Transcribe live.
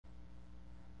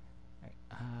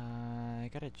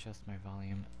gotta adjust my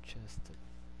volume just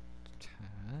a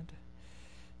tad.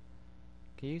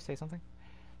 Can you say something?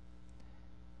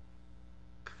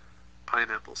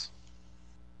 Pineapples.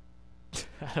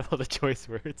 Out of all the choice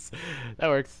words. That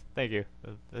works. Thank you.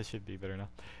 That should be better now.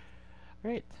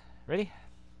 Alright. Ready?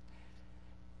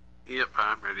 Yep,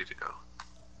 I'm ready to go.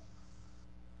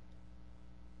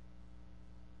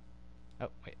 Oh,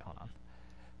 wait, hold on.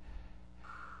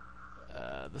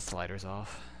 The slider's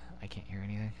off. I can't hear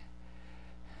anything.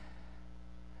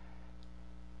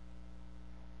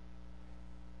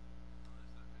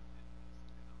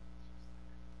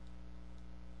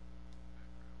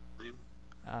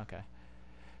 Okay.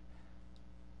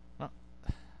 Well,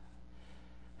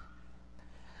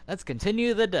 let's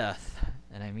continue the death.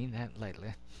 And I mean that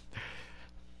lightly.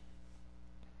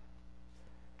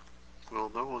 Well,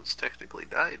 no one's technically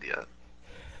died yet.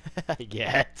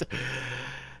 Yet.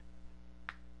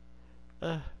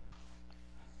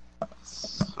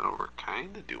 So we're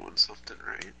kind of doing something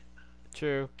right.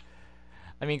 True.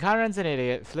 I mean, Conrad's an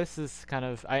idiot. Fliss is kind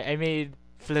of... I made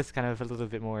Fliss kind of a little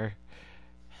bit more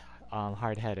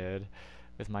hard-headed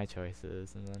with my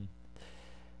choices, and then...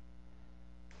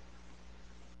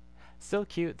 Still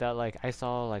cute that, like, I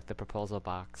saw, like, the proposal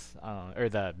box, or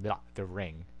the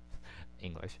ring,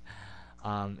 English,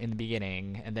 in the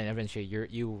beginning, and then eventually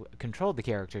you controlled the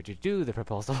character to do the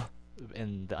proposal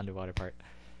in the underwater part.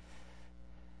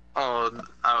 Oh,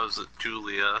 I was with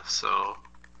Julia, so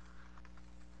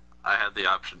I had the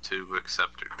option to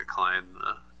accept or decline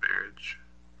the marriage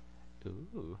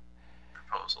Ooh.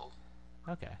 proposal.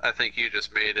 Okay. I think you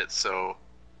just made it so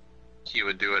he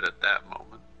would do it at that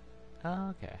moment. Oh,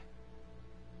 okay.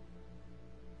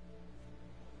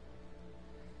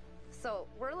 So,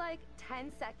 we're like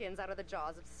 10 seconds out of the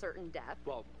jaws of certain death.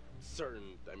 Well, certain,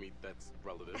 I mean, that's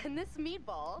relative. And this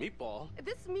meatball... Meatball?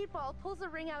 This meatball pulls a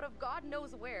ring out of God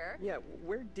knows where. Yeah,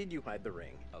 where did you hide the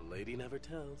ring? A lady never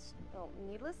tells. Well,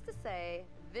 needless to say,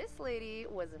 this lady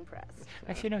was impressed.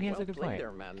 Actually, no, he has Well a good played point.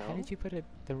 there, man, How no? did you put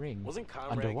the ring Wasn't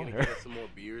Conrad underwater? gonna get us some more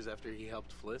beers after he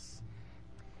helped Fliss?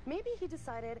 Maybe he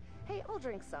decided, hey, I'll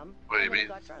drink some. What do you and then he mean?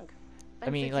 got drunk. I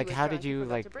And mean, since he like, was how drunk, did he you,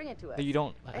 forgot like, to bring it to us. you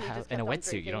don't And he have, just in a kept on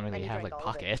wetsuit, you don't drinking, really and he have, drank like, all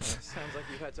of it. pockets. Sounds like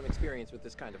you've had some experience with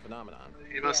this kind of phenomenon.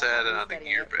 You must Yeah, have had it I'm on the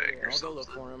studying gear it for bag you. or I'll go something.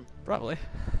 look for him. Probably.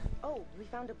 Oh, we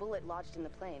found a bullet lodged in the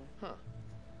plane. Huh.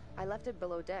 I left it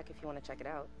below deck if you want to check it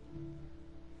out.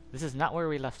 This is not where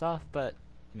we left off, but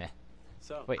meh.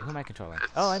 So, Wait, who am I controlling? It's-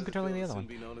 Oh, I'm does it controlling the feel other to one.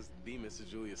 soon be known as the Mrs.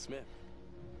 Julia Smith?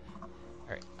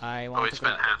 Alright, I Oh, want we to...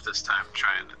 spent half this time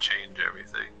trying to change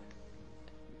everything.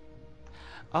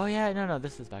 Oh yeah, no,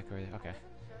 this is back over there. Okay.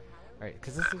 Alright,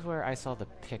 because this is where I saw the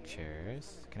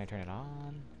pictures. Can I turn it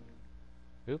on?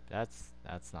 Oop, that's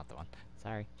not the one.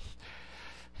 Sorry.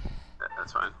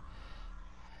 That's fine.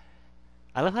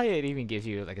 I love how it even gives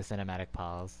you like a cinematic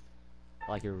pause.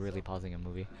 Like you're really pausing a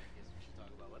movie.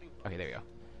 Okay, there we go.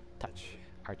 Touch.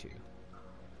 R2.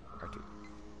 R2.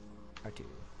 R2.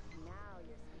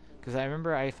 Because I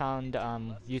remember I found,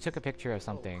 you took a picture of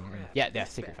something. And yeah,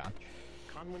 secret found.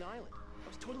 Conwin Island. I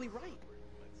was totally right.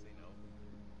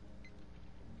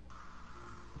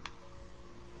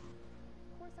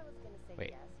 Of course I was going to say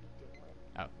Wait. yes, you dimwit.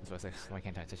 Oh, that's what I was why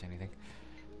can't I touch anything?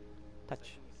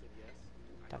 Touch.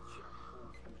 Touch.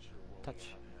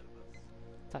 Touch.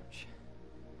 Touch.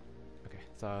 Okay,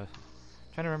 so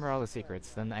trying to remember all the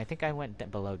secrets. Then I think I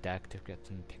went below deck to get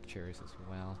some pictures as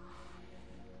well.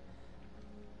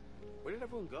 Where did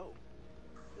everyone go?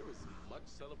 There was much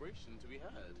celebration to be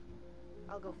had.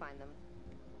 I'll go find them.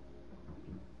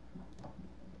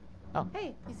 Oh.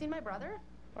 Hey, you seen my brother?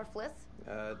 Or Fliss?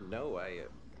 No, I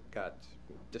got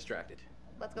distracted.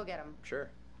 Let's go get him. Sure.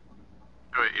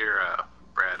 Wait, you're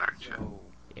Brad, aren't you? So,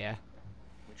 Yeah.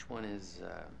 which one is,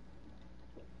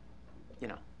 you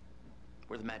know,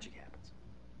 where the magic happens?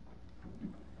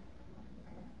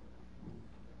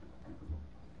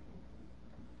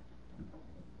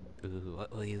 Ooh,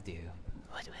 what will you do?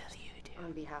 What will you do?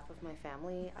 On behalf of my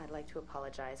family, I'd like to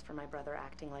apologize for my brother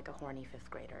acting like a horny 5th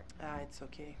grader. It's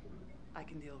okay. I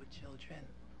can deal with children.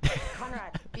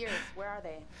 Conrad, beers, where are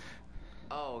they?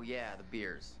 Oh, yeah, the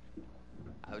beers.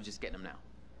 I was just getting them now.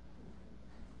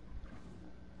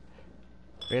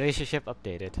 Relationship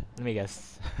updated. Let me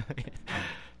guess.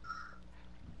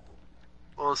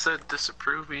 Well, it said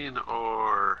disapproving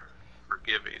or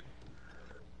forgiving.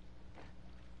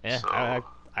 Yeah, So-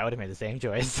 I would have made the same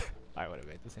choice. I would have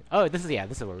made the same. Oh, this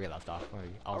is where we left off, where we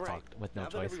all All right, talked with no now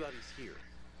that choice. everybody's here,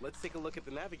 let's take a look at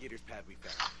the navigator's pad we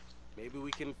found. Maybe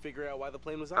we can figure out why the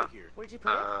plane was out here. Where'd you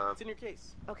put it? It's in your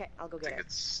case. Okay, I'll go I get think it.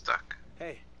 it's stuck.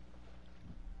 Hey,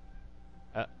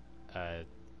 I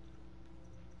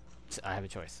have a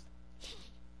choice.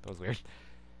 That was weird.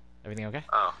 Everything okay?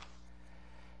 Oh.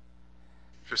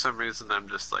 For some reason, I'm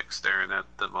just like staring at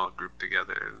them all grouped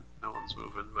together and no one's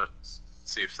moving, but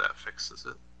see if that fixes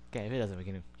it. Okay, if it doesn't, we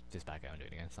can just back out and do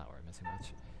it again. It's not worth missing much.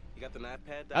 You got the nav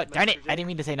pad? Oh, darn it! I didn't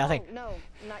mean to say nothing. Oh, no,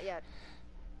 not yet.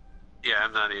 Yeah,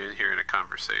 I'm not even hearing a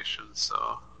conversation,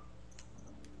 so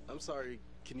I'm sorry.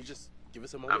 Can you just give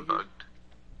us a I'm moment here? bugged.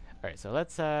 Alright, so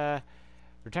let's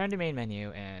return to main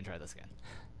menu and try this again.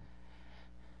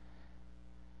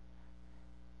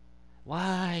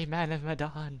 Why, man of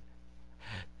Medan?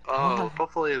 Oh, Why?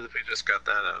 hopefully we just got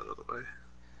that out of the way.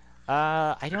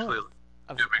 I Actually,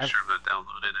 don't. make sure I'm not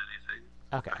downloading anything.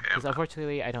 Okay, Okay, because I'm not.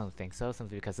 unfortunately I don't think so,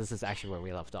 simply because this is actually where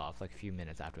we left off, like a few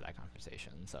minutes after that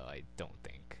conversation, so I don't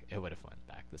think it would have went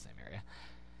back to the same area.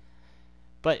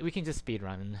 But we can just speed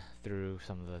run through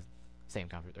some of the same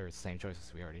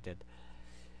choices we already did.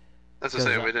 That's to 'Cause,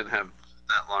 say, we didn't have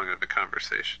that long of a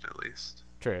conversation, at least.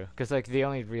 True, because like the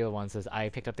only real ones is I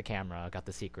picked up the camera, got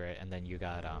the secret, and then you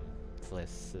got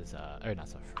Fliss's or not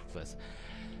so Fliss.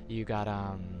 You got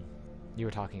you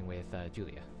were talking with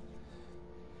Julia.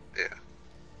 Yeah.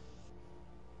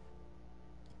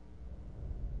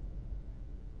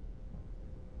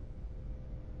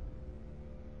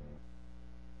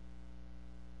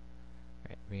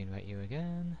 Alright, reinvite you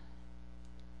again.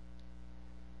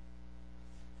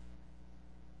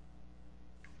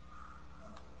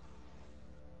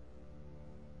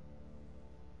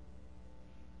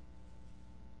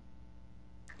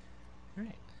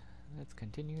 Alright, let's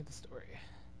continue the story.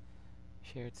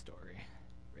 Shared story.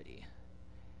 Ready.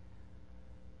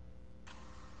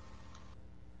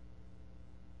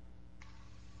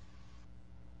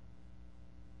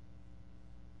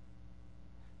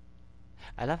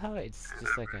 I love how it's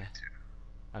just like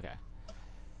a... Okay.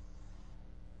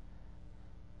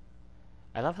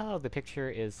 I love how the picture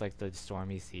is like the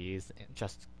stormy seas,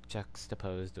 just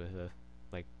juxtaposed with a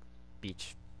like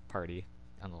beach party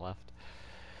on the left.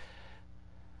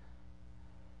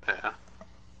 Yeah.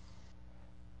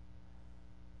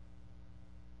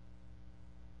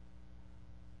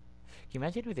 Can you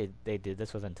imagine if they did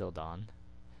this with Until Dawn?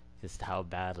 Just how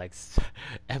bad like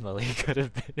Emily could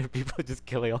have been if people just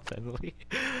killing off Emily.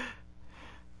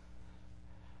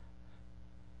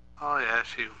 Oh yeah,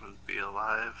 she would be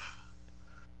alive.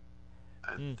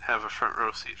 I'd have a front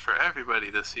row seat for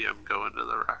everybody to see him go into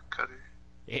the rock cutter.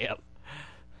 Yep.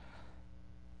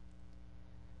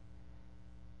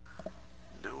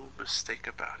 No mistake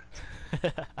about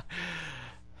it.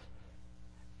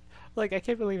 Like, I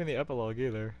can't believe in the epilogue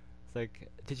either. It's like,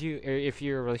 did you, or if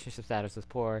your relationship status was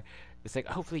poor, it's like,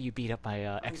 hopefully you beat up my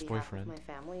ex-boyfriend. On behalf of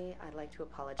my family, I'd like to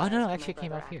apologize Oh, no, for actually it my came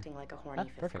brother out here. acting like a horny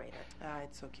fifth perfect. grader.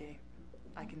 It's okay.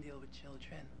 I can deal with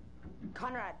children.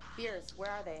 Conrad, beers,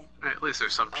 where are they? At least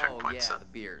there's some Oh, checkpoints yeah, set. the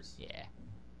beers. Yeah.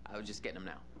 I was just getting them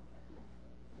now.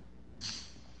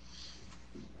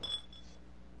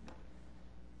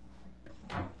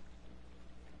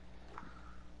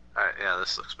 Alright, yeah,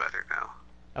 this looks better now.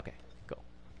 Okay, go.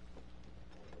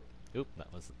 Oop,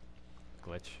 that was a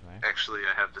glitch, right? Actually,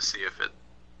 I have to see if it...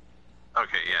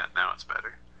 Okay, yeah, now it's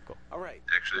better. All right.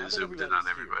 Actually now that zoomed in everybody's on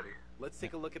here, everybody. Let's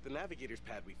take a look at the navigator's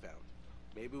pad we found.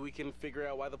 Maybe we can figure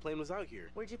out why the plane was out here.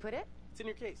 Where'd you put it? It's in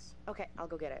your case. Okay, I'll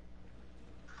go get it.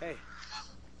 Hey,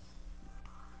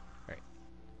 Alright.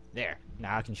 There.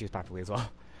 Now I can choose properly as well.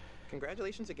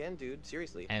 Congratulations again, dude.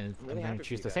 Seriously. And I'm really I'm happy gonna for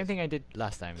choose you the guys. same thing I did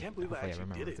last time. Can't believe I Hopefully actually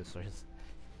remember did what it. this was.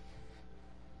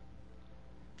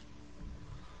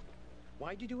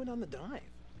 Why'd you do it on the dive?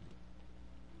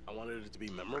 I wanted it to be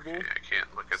memorable. Okay, I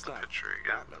can't look at It's the not picture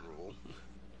again. that memorable.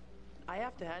 I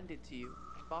have to hand it to you.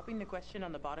 Popping the question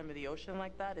on the bottom of the ocean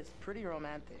like that is pretty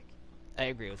romantic. I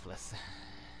agree with Fliss.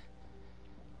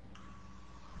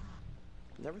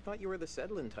 Never thought you were the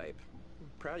settling type. I'm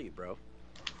proud of you, bro.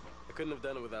 I couldn't have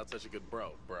done it without such a good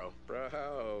bro. Bro.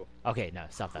 Okay, no,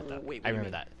 stop that though. Wait, I what do you remember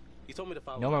mean? that. You told me to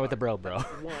follow No my more with the heart. bro.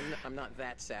 One, I'm not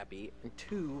that sappy. And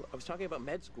two, I was talking about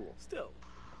med school. Still,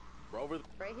 we're over the...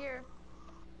 Right here.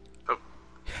 Oh,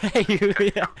 Hey, you,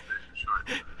 yeah. short.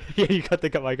 Yeah, you got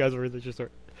the my guys were really just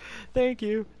short. Thank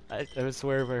you. I would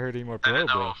swear if I heard any more I bro. didn't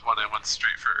know if when I went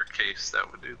straight for a case that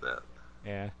would do that.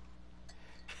 Yeah.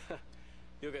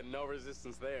 You'll get no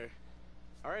resistance there.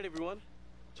 All right, everyone.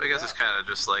 So I guess it's kind of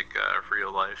just like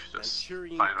real life. Just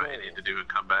Manchurian find what you gold. need to do and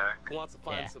come back. Who wants to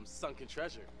find Yeah. some sunken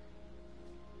treasure?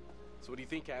 So what do you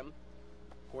think, Captain?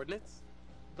 Coordinates?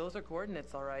 Those are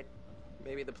coordinates, all right.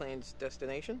 Maybe the plane's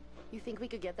destination? You think we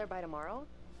could get there by tomorrow?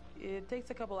 It takes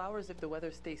a couple hours if the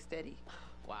weather stays steady.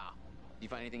 Wow. You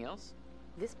find anything else?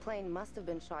 This plane must have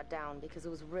been shot down because it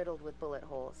was riddled with bullet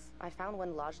holes. I found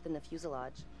one lodged in the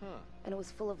fuselage. Huh. And it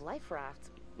was full of life rafts.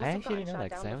 I Must have actually gotten didn't know shot that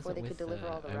because down I before wasn't they with could deliver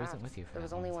all the I wasn't rafts. with you for There that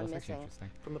was one, only so one that's actually missing. interesting.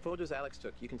 From the photos Alex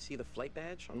took, you can see the flight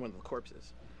badge on one of the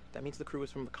corpses. That means the crew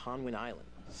was from the Conwin Island,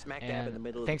 smack dab in the And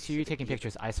middle thanks of to the you Pacific taking Ocean.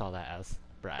 pictures, I saw that as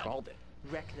Brad. Called it.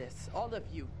 Reckless, all of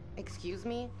you. Excuse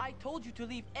me? I told you to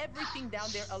leave everything down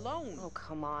there alone. Oh,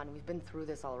 come on. We've been through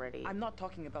this already. I'm not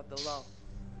talking about the law.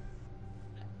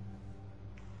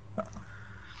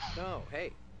 No,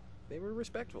 hey, they were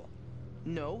respectful.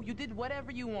 No, you did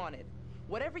whatever you wanted.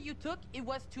 Whatever you took, it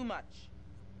was too much.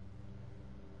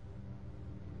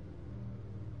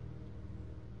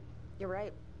 You're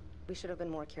right. We should have been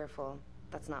more careful.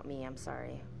 That's not me, I'm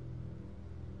sorry.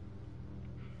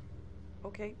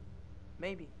 Okay,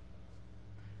 maybe.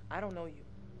 I don't know you.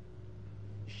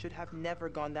 You should have never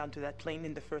gone down to that plane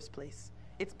in the first place.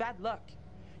 It's bad luck.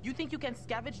 You think you can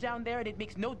scavenge down there and it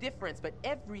makes no difference, but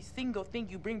every single thing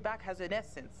you bring back has an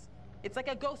essence. It's like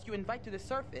a ghost you invite to the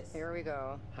surface. Here we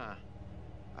go. Huh.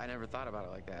 I never thought about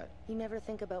it like that. You never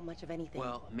think about much of anything.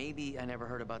 Well, maybe I never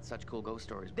heard about such cool ghost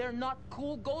stories. They're not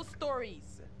cool ghost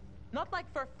stories. Not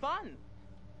like for fun.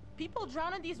 People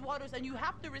drown in these waters and you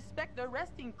have to respect their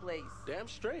resting place. Damn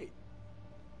straight.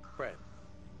 Fred,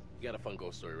 you got a fun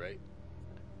ghost story, right?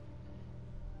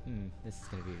 This is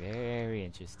gonna be very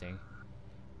interesting.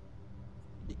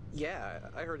 Yeah,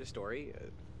 I heard a story.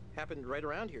 Happened right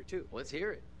around here, too. Let's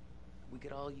hear it. We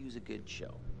could all use a good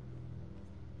show.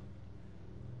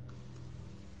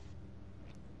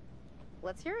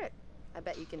 Let's hear it. I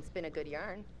bet you can spin a good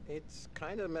yarn. It's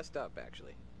kind of messed up,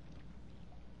 actually.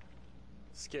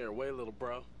 Scare away, little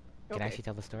bro. Can Okay. I actually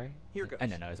tell the story? Here goes.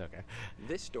 No, it's okay.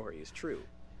 This story is true.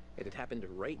 It had happened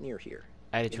right near here.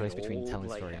 I had a in choice an between old telling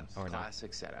the story lighthouse. or not.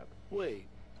 Classic setup. Wait,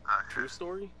 true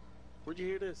story? Where'd you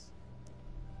hear this?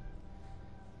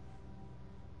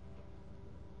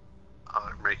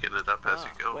 Making it up as you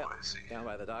go, well, I see. down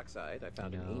by the dockside, I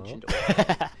found an No. ancient old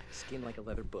book, skin like a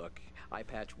leather book, eye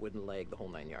patch, wooden leg, the whole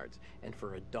 9 yards. And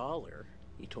for $1,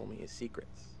 he told me his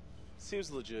secrets.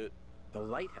 Seems legit. The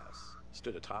lighthouse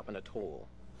stood atop an atoll,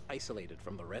 isolated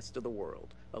from the rest of the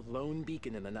world, a lone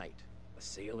beacon in the night, a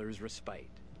sailor's respite.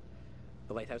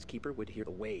 The lighthouse keeper would hear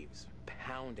the waves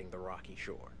pounding the rocky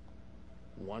shore.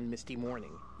 One misty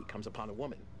morning, he comes upon a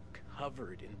woman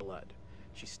covered in blood.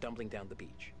 She's stumbling down the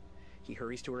beach. He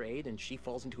hurries to her aid and she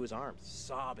falls into his arms,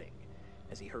 sobbing.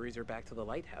 As he hurries her back to the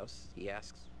lighthouse, he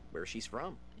asks where she's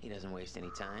from. He doesn't waste any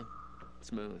time.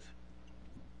 Smooth.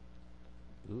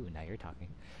 Ooh, now you're talking.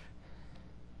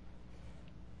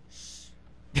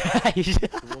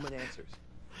 The woman answers,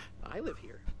 I live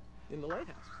here, in the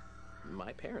lighthouse.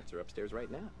 My parents are upstairs right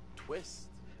now. Twist.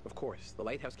 Of course, the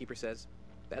lighthouse keeper says,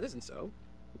 that isn't so.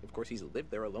 Of course, he's lived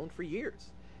there alone for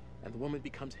years. And the woman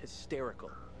becomes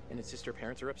hysterical and insists her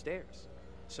parents are upstairs.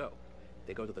 So,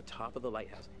 they go to the top of the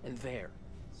lighthouse, and there,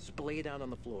 splayed out on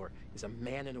the floor, is a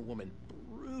man and a woman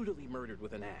brutally murdered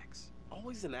with an axe.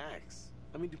 Always an axe.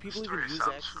 I mean, do people Story even use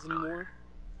sounds axes familiar. anymore?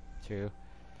 True.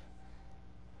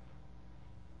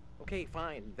 Okay,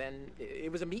 fine. Then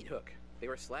it was a meat hook. They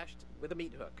were slashed with a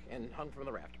meat hook and hung from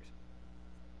the rafters.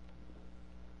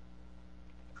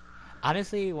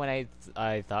 Honestly, when I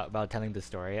thought about telling the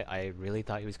story, I really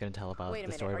thought he was going to tell about Wait a the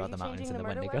minute, story are about you the mountains changing and the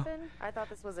the murder Wendigo. weapon? I thought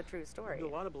this was a true story. There's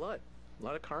a lot of blood, a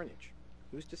lot of carnage.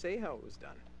 Who's to say how it was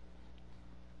done?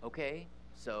 Okay,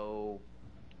 so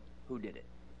who did it?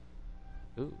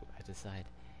 Ooh, I decide.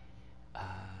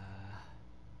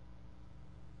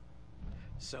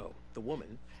 So, the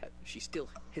woman, she's still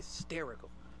hysterical,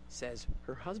 says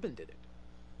her husband did it.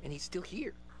 And he's still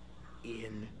here,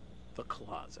 in the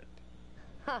closet.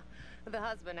 Huh. The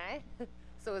husband, eh?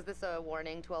 So is this a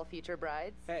warning to all future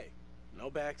brides? Hey,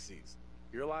 no backseas.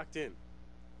 You're locked in.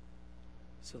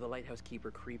 So the lighthouse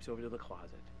keeper creeps over to the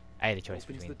closet, I had a choice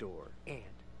opens between. the door, and,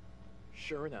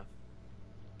 sure enough,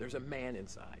 there's a man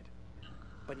inside.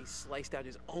 But he sliced out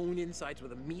his own insides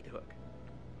with a meat hook.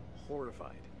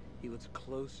 Horrified, he looks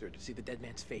closer to see the dead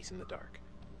man's face in the dark.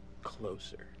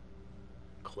 Closer.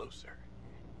 Closer.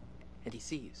 And he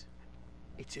sees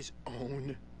it's his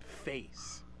own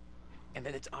face. And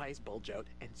then its eyes bulge out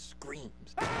and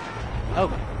screams.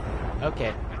 Oh,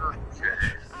 okay.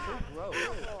 Gross.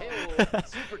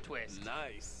 Super twist.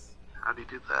 Nice. How do you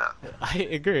do that? I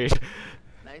agreed.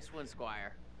 Nice one,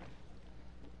 Squire.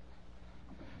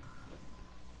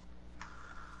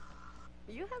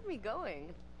 You have me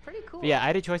going. Pretty cool. But yeah, I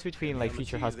had a choice between like I'ma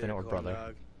future see you husband there, or corn brother.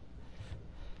 dog.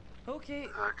 Okay,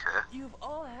 Okay. you've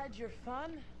all had your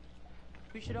fun.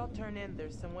 We should all turn in.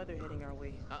 There's some weather hitting our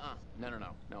way.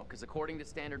 No, because according to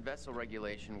standard vessel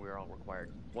regulation, we're all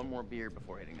required one more beer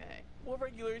before hitting the hay. What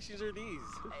regulations are these?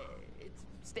 It's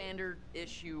standard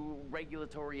issue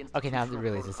regulatory Okay, now institutional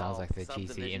really this sounds like the protocol, cheesy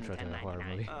subdivision intro to a horror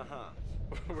 1099. movie. Uh-huh.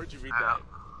 Where'd you read Uh, that?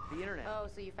 The internet. Oh,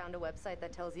 so you found a website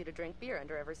that tells you to drink beer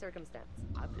under every circumstance.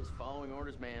 I'm just following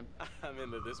orders, ma'am. I'm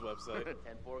into this website. 10-4,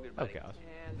 Oh goodbye. gosh.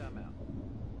 And I'm out.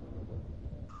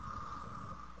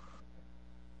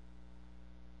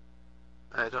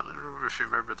 I don't remember if you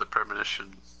remember the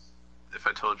premonition. If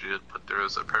I told you, but there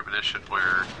was a premonition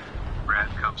where Brad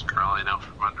comes crawling out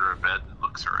from under a bed and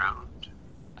looks around.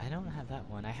 I don't have that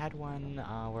one. I had one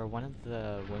where one of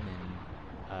the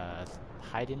women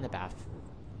hide in the bath,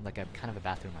 like a kind of a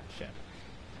bathroom on a ship.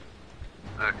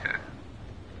 Okay.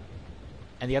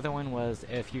 And the other one was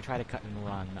if you try to cut and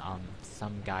run,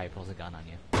 some guy pulls a gun on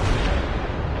you.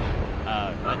 What?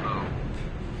 Uh-oh.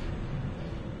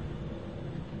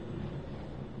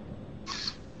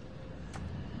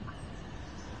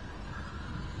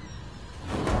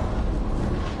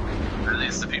 Are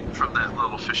these the people from that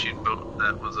little fishing boat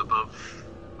that was above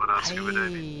when I was scuba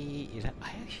diving? I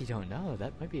actually don't know.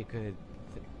 That might be a good.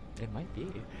 It might be.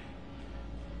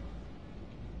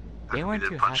 They weren't We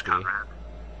too did punch happy. Conrad.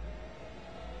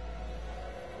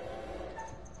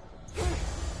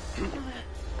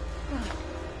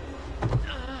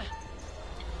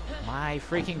 My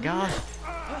freaking god!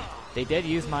 They did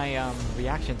use my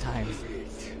reaction times.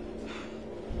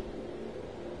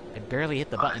 I barely hit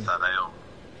the button.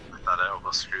 I thought I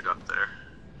almost screwed up there.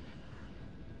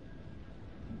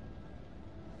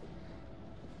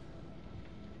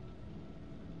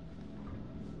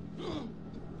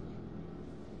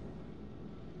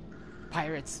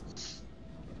 Pirates!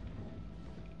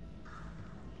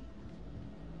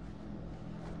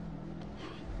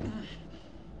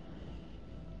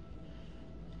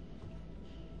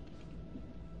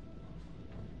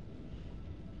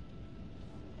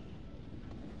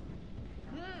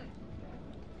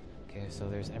 Okay, so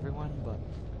there's everyone but...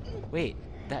 Wait,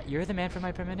 you're the man from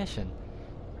my premonition.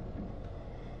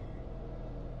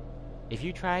 If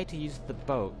you try to use the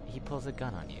boat, he pulls a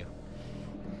gun on you.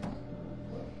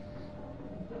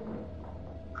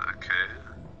 Okay.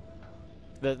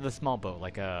 The small boat,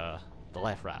 like the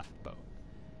life raft boat.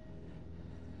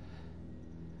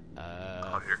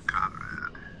 Oh, you're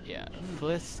Conrad. Yeah,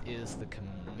 Fliss is the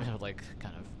like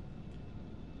kind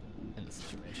of in the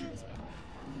situation. So.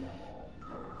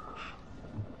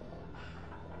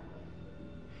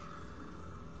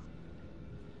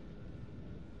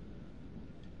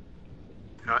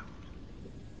 You know what?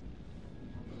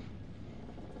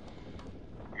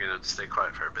 You're gonna have to stay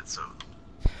quiet for a bit, so.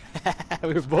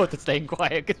 We were both staying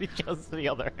quiet because we chose the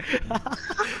other.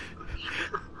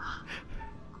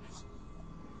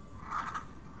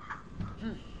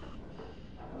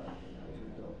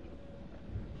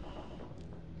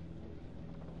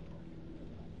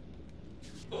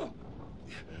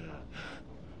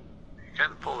 You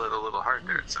kind of pulled it a little hard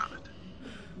there, it sounded.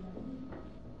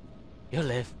 You'll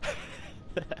live.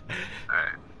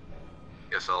 Alright.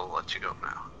 Guess I'll let you go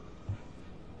now.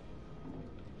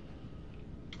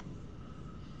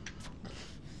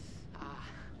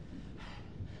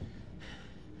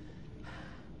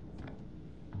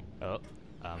 Oh,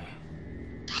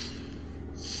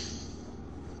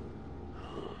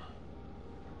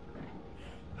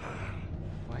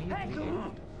 why are you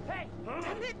bleeding? Hey!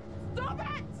 Damn it! Stop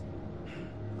it!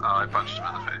 Oh, I punched him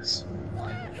in the face.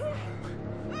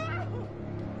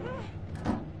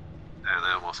 And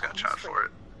I almost got shot for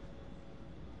it.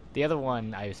 The other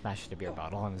one, I smashed a beer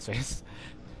bottle on his face.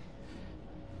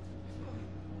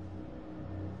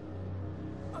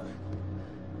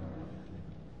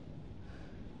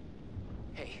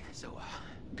 Hey, so,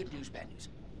 good news, bad news.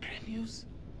 Bad news?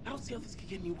 I don't see how this could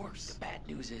get any worse. The bad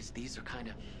news is these are kind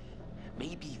of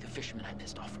maybe the fishermen I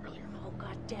pissed off earlier. Oh,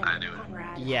 god damn I it, knew it.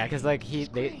 Conrad. Yeah, because like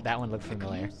that one looked Good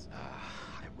familiar. news?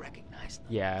 I recognize them.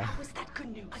 Yeah. How was that good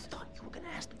news? I thought you were gonna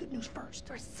ask the good news first.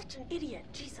 You're such an idiot,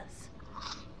 Jesus.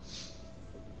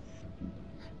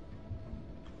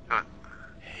 What?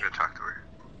 You're gonna talk to her.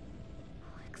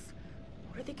 Alex,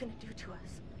 what are they gonna do to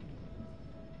us?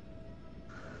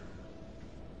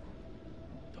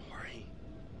 Don't worry.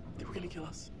 If they were gonna kill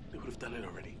us, they would have done it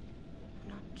already. I'm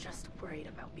not just worried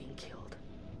about being killed.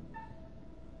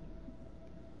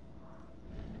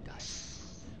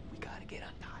 Guys, we gotta get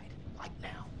untied. Like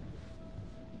now.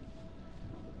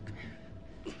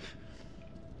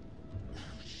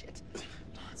 Shit.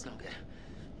 That's no good.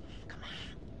 Come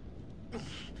on.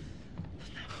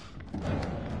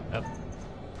 Oh.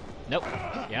 Nope.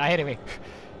 Yeah, hitting me.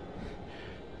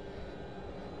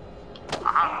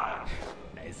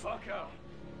 Hey, fucker.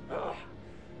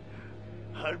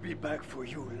 I'll be back for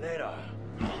you later.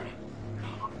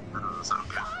 That's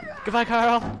okay. Goodbye,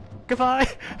 Carl. Goodbye.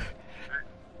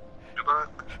 Good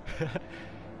luck.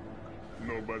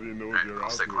 Nobody knows Alright, you're I'll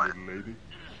out stay here, quiet. little lady.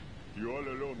 You're all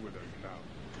alone with us now.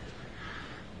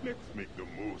 Let's make the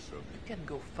most of it. You can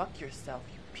go fuck yourself,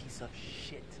 you piece of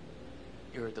shit.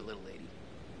 You're the little lady.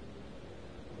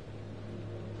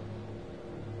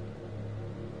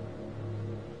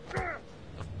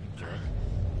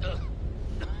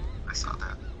 I saw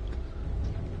that.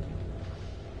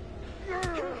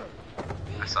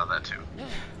 I saw that too.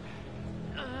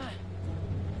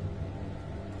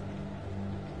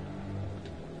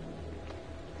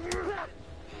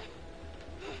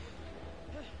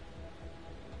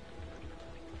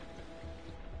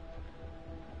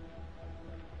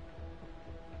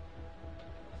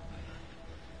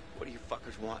 What do you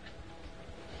fuckers want?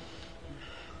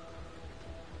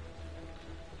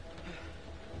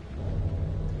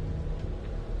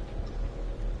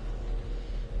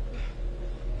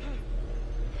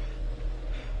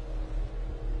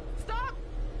 Stop!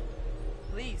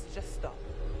 Please, just stop.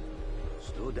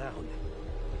 Slow down.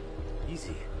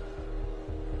 Easy.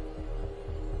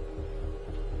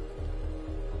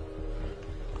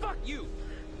 Fuck you!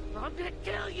 I'm gonna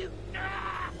kill you!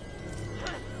 Ah!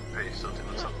 Are you still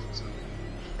doing something?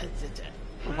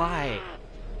 Why?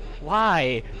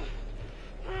 Why?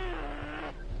 We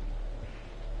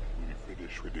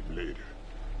finish with it later.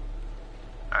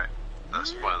 Alright. I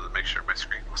just wanted to make sure my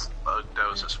screen wasn't bugged. I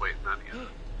was just waiting on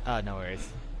you. No worries.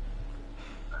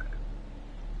 Alright.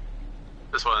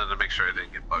 Just wanted to make sure I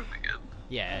didn't get bugged again.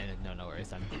 Yeah, no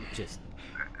worries. I'm just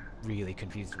really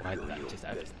confused why that just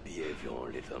happened. Best behavior,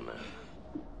 little man.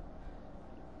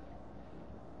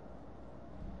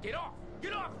 Get off!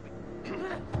 Get off!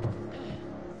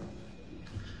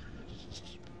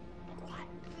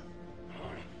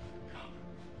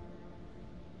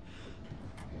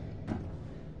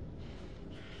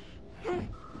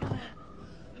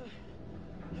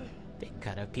 They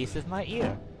cut a piece of my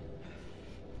ear.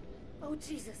 Oh,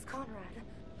 Jesus, Conrad.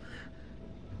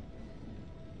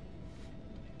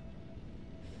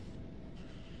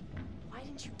 Why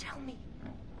didn't you tell me?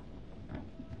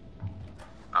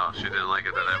 Oh, she didn't like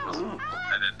it that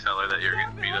I didn't tell her that you're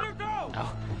getting beat up.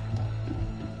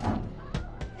 Oh,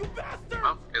 You bastard!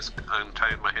 Well, guess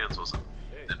untying my hands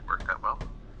didn't work that well.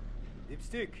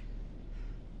 Lipstick.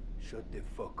 Shut the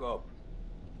fuck up.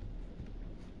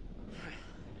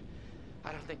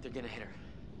 I don't think they're gonna hit her.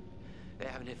 They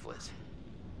haven't hit Fliss.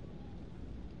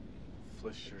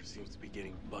 Fliss sure seems to be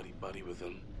getting buddy-buddy with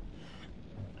him.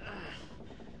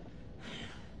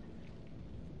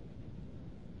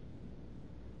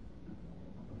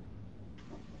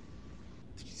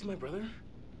 Did you see my brother?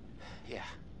 Yeah.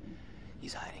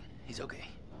 He's hiding. He's okay.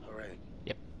 All right.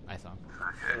 yep, I saw him.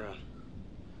 Okay. Around.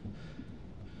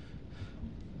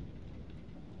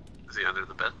 Is he under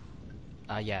the bed?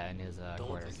 Yeah, in his Don't let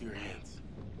quarters. us see your hands.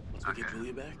 Once we get Okay.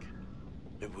 Julia back,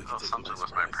 maybe we can Oh, take them by something was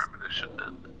my surprise. premonition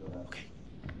then. Okay,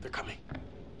 they're coming.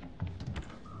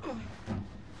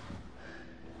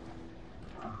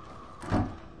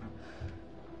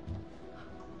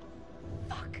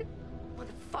 Fuck.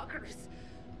 Motherfuckers.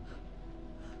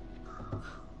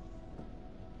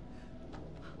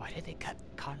 Why did they cut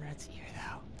Conrad's ear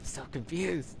though? I'm so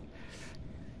confused.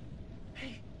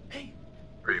 Hey, hey,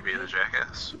 Were you being a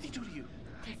jackass? what did he do to you?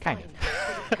 Kind Fine. of.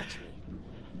 They didn't touch me.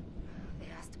 They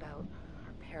asked about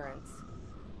our parents.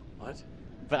 What?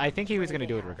 But I think he was gonna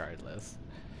do it regardless.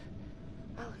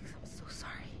 Alex, I'm so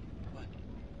sorry. What?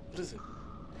 What is it?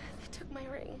 They took my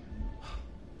ring.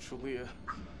 Julia,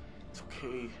 it's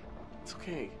okay. It's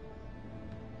okay.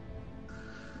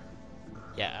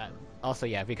 Yeah. Also,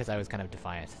 yeah, because I was kind of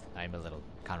defiant.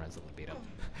 Conrad's a little beat up.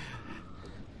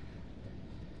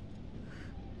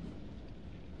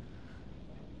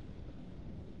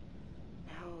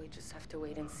 Now we just have to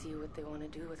wait and see what they want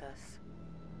to do with us.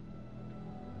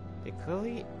 They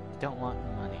clearly don't want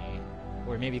money,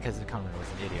 or maybe because Conrad was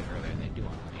an idiot earlier, they do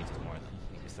want money just more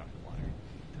than just throwing the water.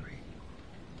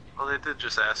 Well, they did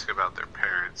just ask about their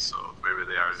parents, so maybe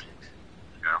they are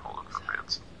got a hold of their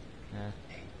parents. Yeah.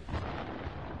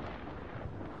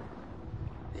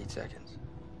 8 seconds.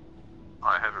 Oh,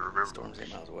 I haven't remembered. Storm's 8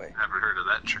 miles away. I haven't heard of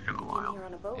that trick in a Came while. here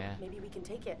on a boat. Yeah. Maybe we can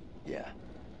take it. Yeah.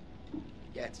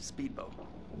 Yeah, it's a speedboat.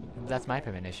 That's my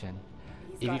premonition.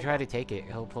 He's If you got try it. to take it,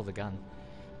 he'll pull the gun.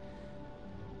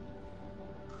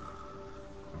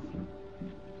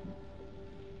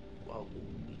 Well,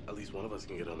 at least one of us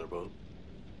can get on their boat.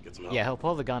 Get some help. Yeah, he'll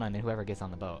pull the gun on whoever gets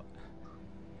on the boat.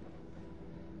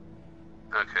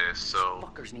 Okay, so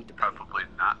Fuckers need to pay. probably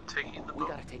not taking the We boat.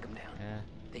 gotta take them down. Yeah.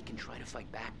 They can try to fight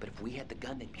back, but if we had the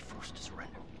gun, they'd be forced to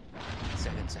surrender.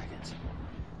 7 seconds.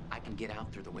 I can get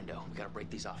out through the window. We gotta break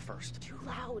these off first. Too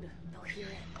loud. They'll hear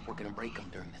it. We're gonna break them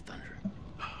during the thunder.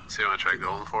 So you want to try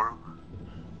going for him?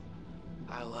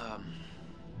 I'll,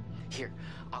 Here,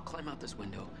 I'll climb out this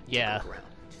window. Yeah. Take a look around.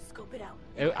 Just scope it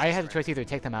out. I had a choice either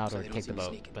take them out So or they don't take see the me boat,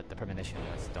 sneaking. but the premonition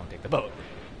was don't take the boat.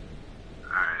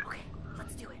 Alright. Okay,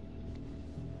 let's do it.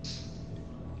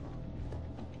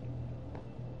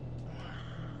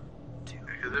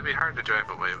 Because it'd be hard to drive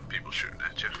away with people shooting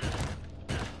at you.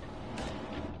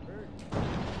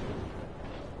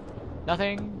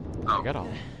 Nothing. Oh. At all.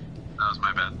 That was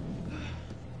my bad.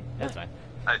 That's fine.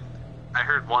 I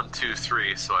heard 1, 2,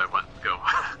 3, so I went go.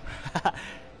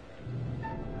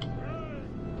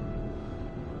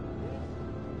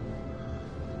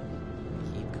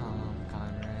 Keep calm,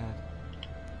 Conrad.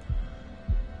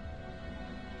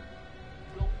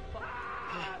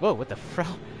 Whoa, what the fro?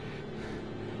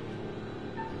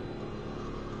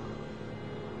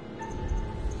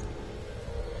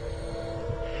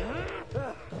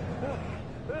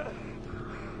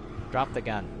 Drop the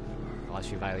gun, unless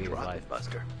you violate his life.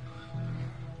 Buster.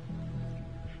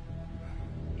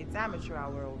 It's amateur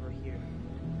hour over here.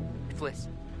 Fliss,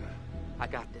 I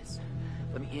got this.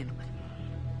 Let me handle it.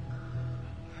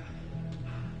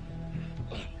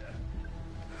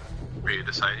 Were you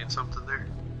deciding something there?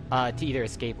 To either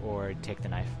escape or take the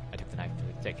knife. I took the knife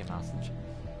to take him hostage.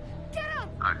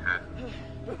 Okay.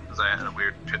 Because I had a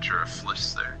weird picture of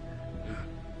Fliss there.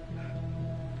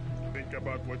 Think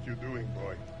about what you're doing,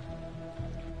 boy.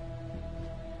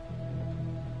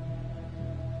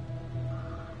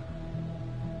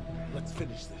 Let's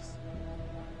finish this.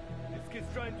 This kid's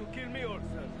trying to kill me,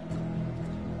 Olsen.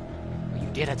 You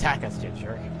did attack us, you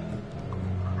jerk.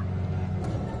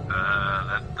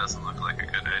 That doesn't look like a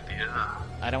good idea.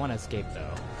 I don't want to escape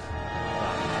though.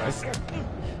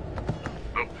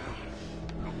 Oh.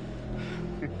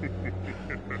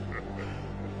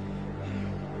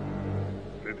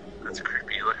 That's a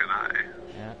creepy looking eye.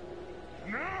 Yeah.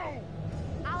 No!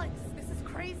 Alex, this is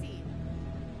crazy.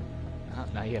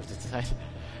 Now you have to decide.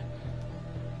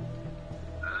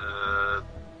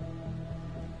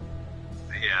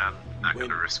 Yeah, I'm not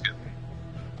gonna risk it.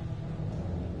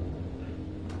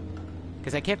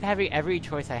 Because I kept having every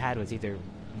choice I had was either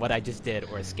what I just did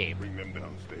or escape. Bring them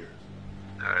downstairs.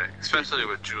 Alright, especially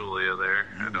with Julia there.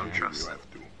 I don't You trust it.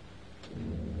 have to.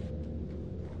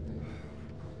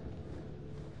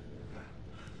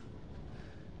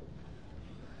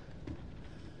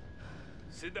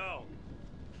 Sit down.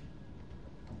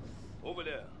 Over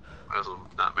there. Might as well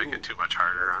not make it too much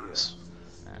harder on us.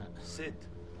 Sit.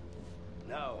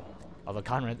 Now. Although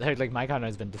Conrad, like my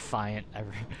Conrad's been defiant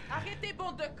every. Arrêtez,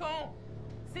 bande de cons!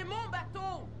 C'est mon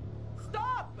bateau!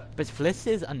 Stop! But Fliss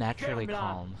is unnaturally Ferme-la,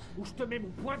 calm. ou je te mets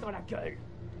mon poing dans la gueule.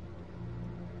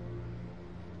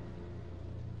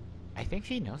 I think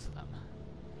she knows them.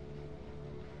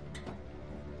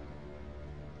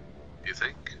 You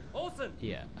think? Olsen,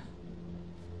 Yeah.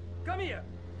 come here.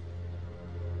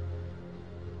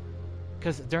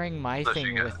 Because during my Does she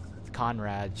thing get- with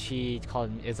Conrad, she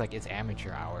called it's like it's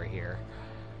amateur hour here.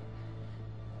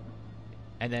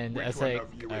 And then Which it's one like,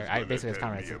 of you or is I gonna basically as tell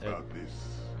Conrad me said, about this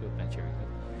Manchurian.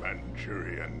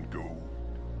 Manchurian gold?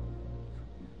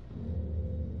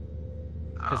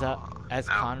 Because as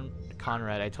no.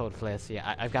 Conrad, I told Fliss,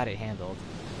 yeah, I've got it handled.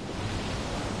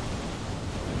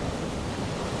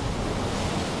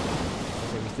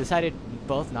 So we decided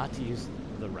both not to use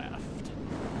the raft.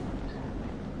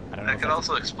 I don't know. That if could that's-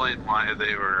 also explain why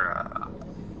they were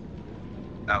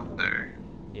out there.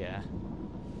 Yeah.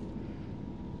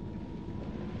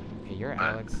 Okay, you're But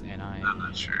Alex, and I'm I'm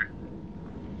not sure.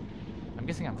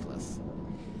 guessing I'm Fliss.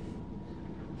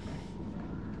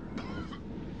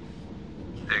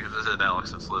 Yeah, because I said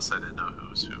Alex and Fliss, I didn't know who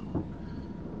was who.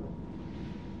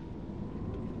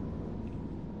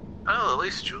 Oh, at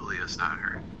least Julia's not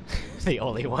hurt. The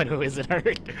only one who isn't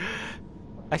hurt.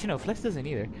 Actually, no, Fliss doesn't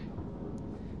either.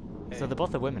 So Hey,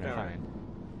 both the women are Conrad. fine.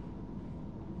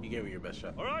 You gave it your best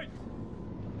shot. All right.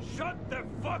 Shut the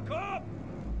fuck up.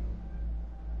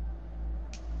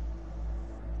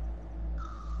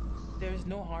 There's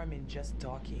no harm in just You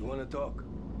talking. wanna talk?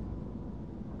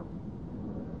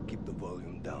 Keep the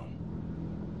volume down.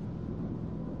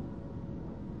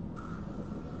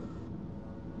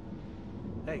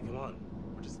 Hey, come on.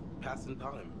 We're just passing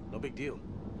time. No big deal.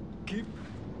 Keep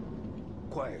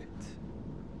quiet.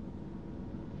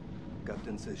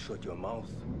 Captain says shut your mouth.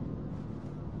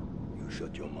 You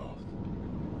shut your mouth.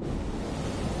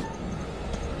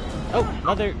 Oh,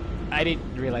 mother! I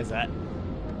didn't realize that.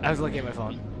 I was looking at my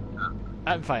phone.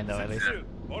 I'm fine though, at least. Still,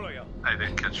 all of you. I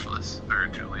didn't catch Fliss, or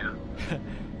Julia.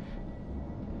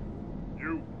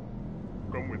 You,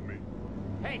 come with me.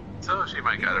 Hey, So she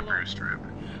might got a bruised rib.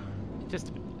 Just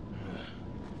a bit.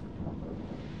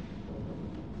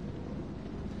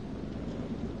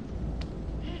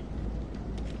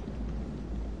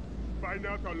 find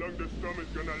out how long the storm is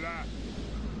gonna last.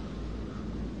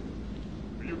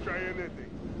 You try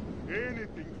anything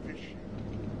fishy,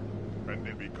 and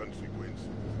there be consequences.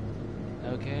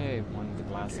 Okay, one with the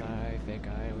glass eye, fake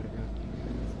eye, whatever.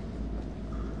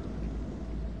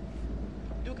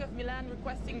 Duke of Milan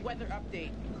requesting weather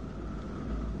update.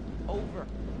 Over.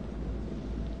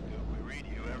 Duke, we read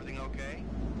you. Everything okay?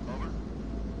 Over.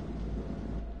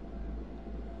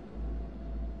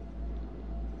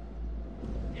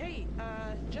 Hey,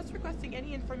 just requesting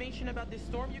any information about this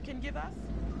storm you can give us?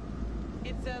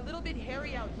 It's a little bit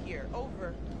hairy out here.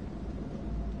 Over.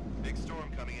 Big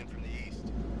storm coming in from the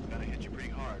east. Gonna hit you pretty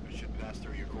hard, but should pass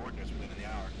through your coordinates within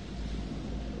an hour.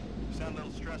 You sound a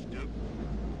little stressed, Duke.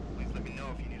 Please let me know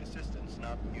if you need assistance.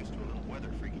 Not used to a little weather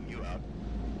freaking you out.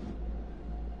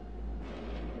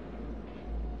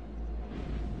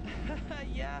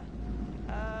 Yeah.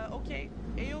 Okay.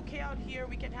 A-okay out here.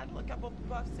 We can handle a couple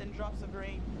puffs and drops of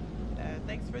rain.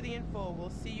 Thanks for the info. We'll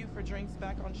see you for drinks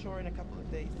back on shore in a couple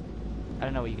of days. I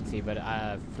don't know what you can see, but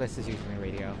Fliss is using a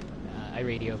radio. I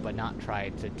radio, but not try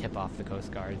to tip off the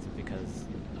Coast Guards because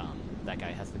that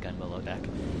guy has the gun below deck.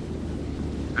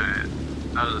 Alright.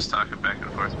 I was just talking back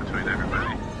and forth between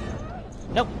everybody.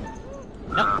 Nope.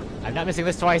 Nope. I'm not missing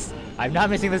this twice. I'm not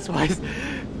missing this twice.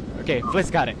 Okay,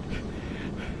 Fliss got it.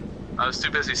 I was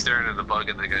too busy staring at the bug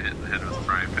and I got hit in the head with a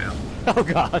frying pan. Oh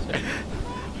god.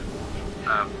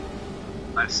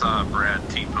 I saw Brad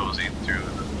T-posing through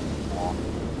the wall.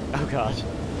 Oh gosh.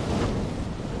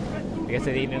 I guess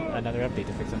I need another update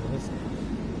to fix some of this.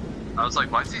 I was like,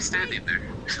 why is he standing there?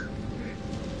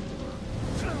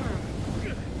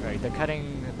 Alright, they're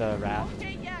cutting the raft.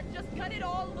 Okay, yeah, just cut it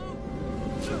all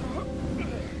loose.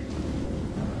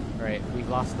 Alright, we've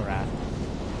lost the raft.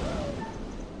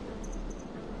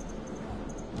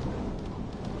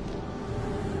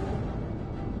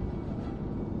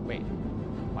 Wait,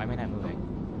 why am I not moving?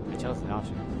 I chose an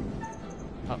option.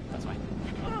 Oh, that's fine.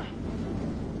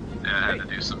 Yeah, I had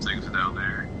to do some things down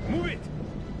there. Move it!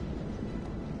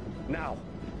 Now.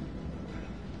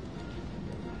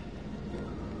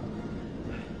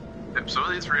 Yep, some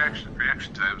of these reaction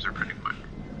times are pretty quick.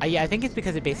 Yeah, I think it's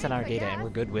because it's based on our data and we're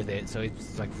good with it, so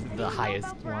it's like the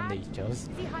highest one they chose. Is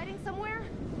he hiding somewhere?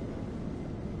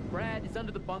 Brad is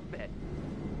under the bunk bed.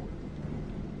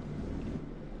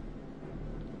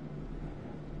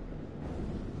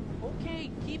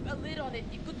 Okay, keep a lid on it.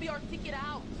 It could be our ticket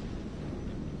out.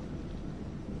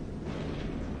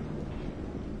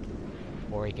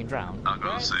 Or he can drown. I'll go the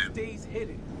Brad same. stays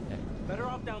hidden. Yeah. Better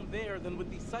off down there than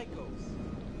with these psychos.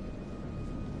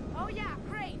 Oh yeah,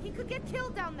 great. He could get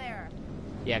killed down there.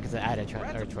 Yeah, because I had a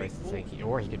Brad's a choice, big it's like, fool.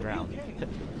 or he could He'll be drown. okay.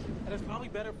 And it's probably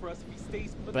better for us if he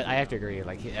stays put. But I have to agree,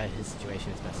 like, his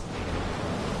situation is best.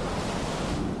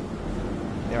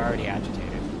 They're already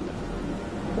agitated.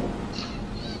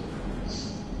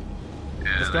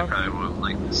 Yeah, they probably wouldn't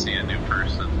like to see a new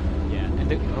person. Yeah,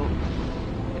 and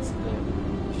it's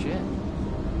the shit.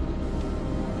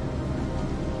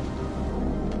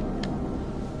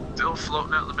 Still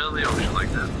floating out in the middle of the ocean like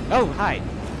that. Oh, hi.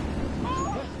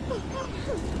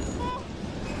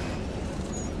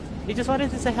 He just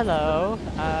wanted to say hello.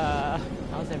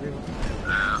 How's everyone?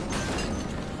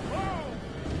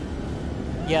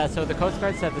 Yeah, so the Coast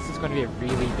Guard said this is going to be a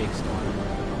really big storm.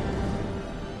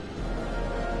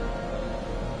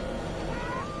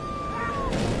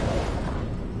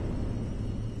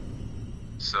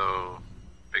 So,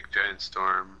 big giant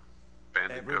storm,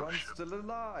 abandoned Everyone's ghost ship, still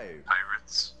alive.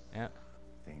 pirates. Yeah.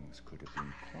 Things could have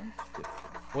been quite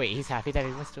different. Wait, he's happy that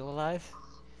everyone's still alive?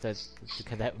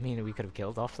 Could that mean that we could have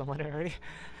killed off someone already?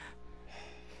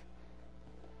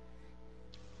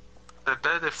 I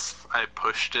bet if I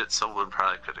pushed it, someone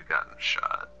probably could have gotten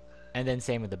shot. And then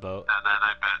same with the boat. And then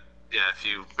I bet, yeah, if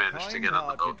you managed to get on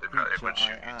the boat, they probably would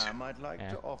shoot I you too. am, I'd like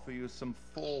Yeah. to offer you some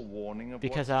forewarning of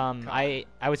Because what's to come.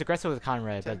 I was aggressive with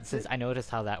Conrad, but Tempted? since I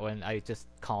noticed how that went, I just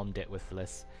calmed it with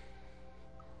Fliss.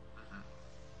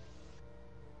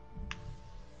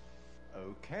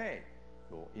 Okay,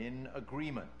 you're in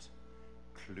agreement.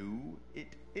 Clue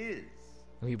it is.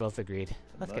 We both agreed.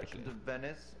 Let's get a Merchant clue. of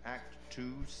Venice, Act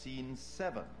 2, Scene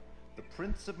 7. The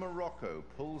Prince of Morocco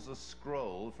pulls a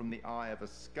scroll from the eye of a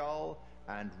skull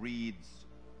and reads,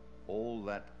 "All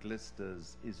that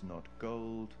glisters is not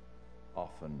gold.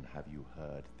 Often have you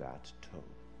heard that told."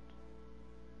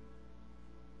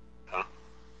 Huh?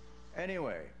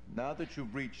 Anyway, now that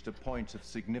you've reached a point of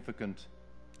significant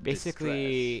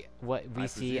Basically, distress, what we I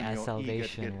see presume as you're eager to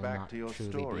salvation get will back not to your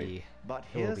truly story. be, But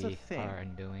it will here's the be thing. our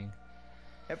undoing.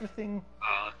 Everything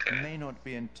Okay. may not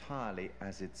be entirely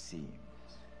as it seems.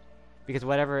 Because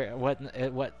what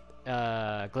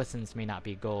glistens may not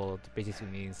be gold basically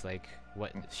means like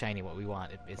what shiny what we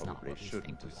want is not Probably what we shouldn't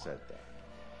think we have want. said that.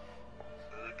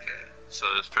 Okay, so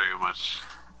that's pretty much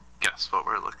guess what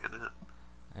we're looking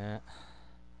at.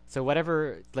 So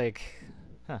whatever, like,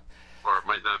 huh? Or it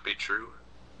might not be true.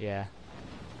 Yeah.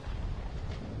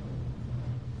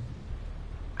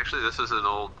 Actually, this is an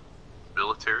old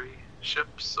military ship,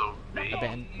 so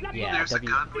maybe yeah, there's a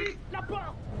gun.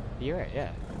 You're right.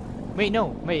 Yeah. Wait, no.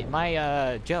 Wait,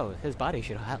 my Joe, his body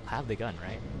should have the gun,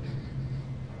 right?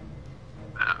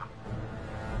 Yeah.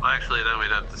 Well, actually, then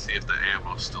we'd have to see if the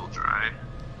ammo's still dry.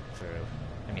 True.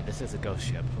 I mean, this is a ghost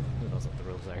ship. Who knows what the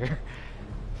rules are?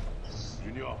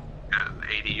 Junior. And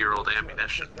 80-year-old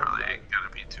ammunition probably ain't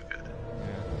gonna be too good.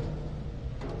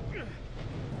 Yeah.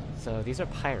 So these are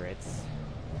pirates.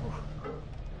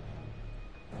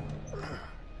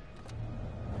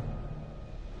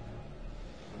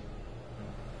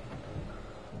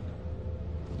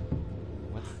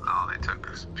 Oh, they took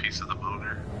a piece of the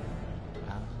motor.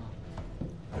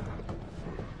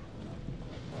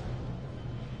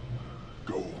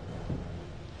 Go.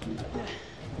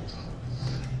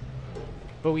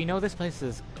 But we know this place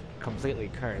is completely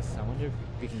cursed. I wonder if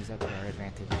we can use that to our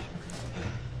advantage.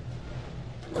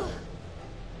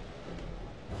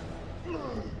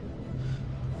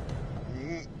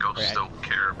 Ghosts don't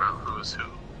care about who's who.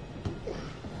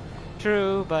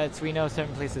 True, but we know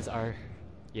certain places are,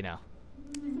 you know,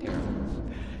 terrible.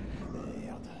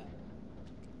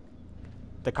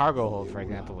 The cargo hold, for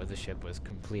example, with the ship was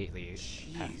completely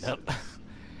effed up.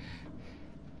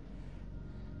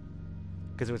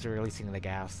 Because it was releasing the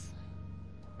gas.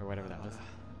 Or whatever that was.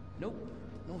 Nope.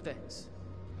 No thanks.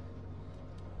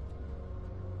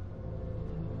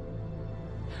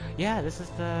 Yeah, this is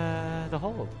the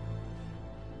hold.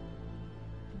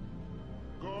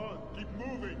 Go on, keep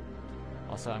moving.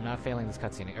 Also, I'm not failing this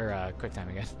cutscene, or quick time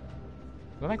again.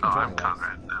 Who am I Oh, controlling? I'm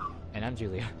Conrad now. And I'm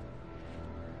Julia.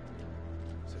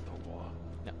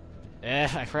 No.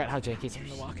 I forgot how janky Turn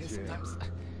the Walk is sometimes.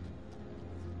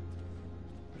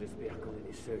 J'espère qu'on est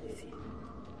les seuls ici.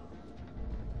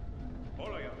 Oh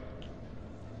là,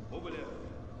 over there.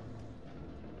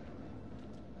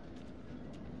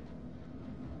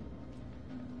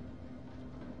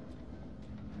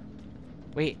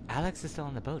 Wait, Alex is still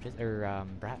on the boat, or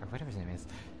Brad, or whatever his name is.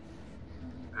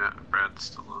 Yeah, Brad's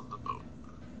still on the boat.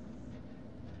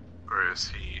 Or is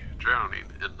he drowning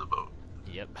in the boat?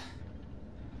 Yep.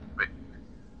 Wait.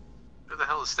 Who the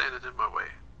hell is standing in my way?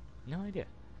 No idea.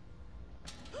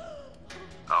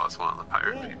 Oh, it's one of the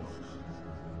pirate people.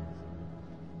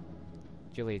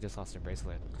 Julia just lost her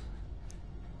bracelet.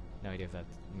 No idea if that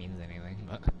means anything,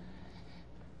 but...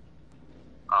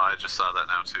 Oh, I just saw that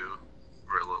now too.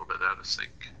 We're a little bit out of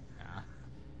sync.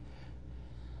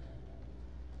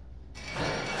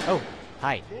 Oh,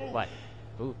 hi. What?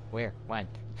 Who? Where? When?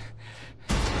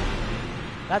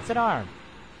 That's an arm.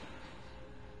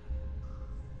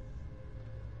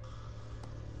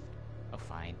 Oh,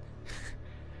 fine.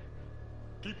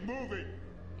 Keep moving.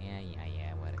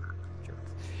 Yeah, whatever.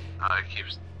 Jerks. It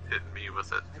keeps hitting me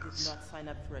with it. I did not sign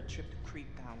up for a trip to Creep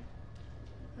Town.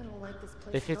 I don't like this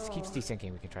place If it at keeps all.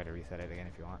 desyncing, we can try to reset it again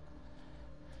if you want.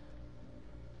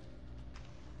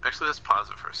 Actually, let's pause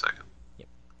it for a second. Yep.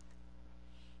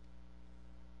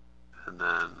 And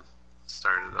then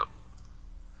start it up.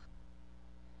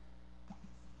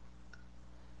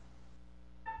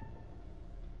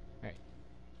 Alright.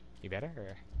 You better,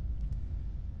 or?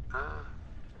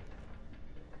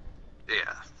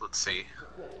 Yeah, let's see.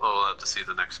 Well, we'll have to see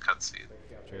the next cutscene.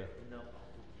 True.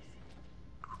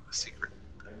 A secret.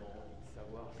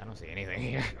 I don't see anything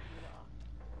here.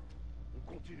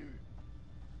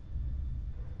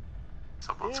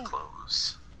 Someone's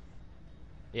clothes.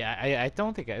 Yeah, I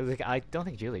don't think I don't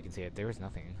think Julie can see it. There was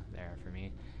nothing there for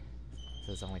me.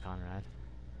 So it's only Conrad.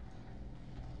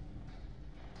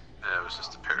 Yeah, it was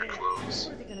just a pair of clothes.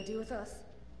 What are they gonna do with us?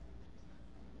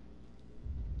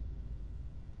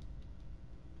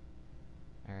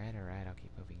 Alright, I'll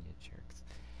keep moving, you jerks.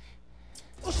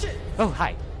 Oh shit! Oh,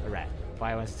 hi! A rat.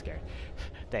 Why I was scared.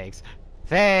 Thanks.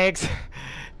 Thanks!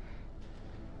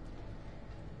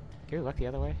 Can we look the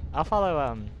other way? I'll follow,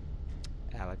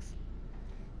 Alex.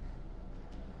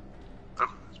 Oh,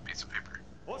 there's a piece of paper.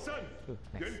 Watson, Ooh,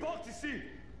 il y a nice. une porte ici.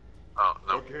 Oh,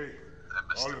 no. Okay, I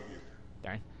missed all it. of you,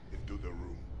 Darn. into the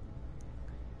room.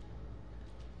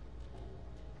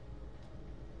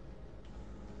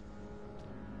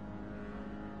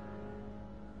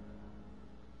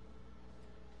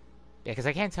 Yeah, because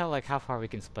I can't tell, like, how far we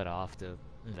can split off to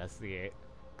investigate.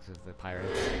 Because of the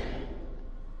pirates.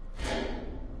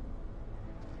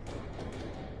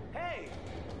 Hey!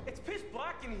 It's pitch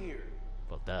black in here!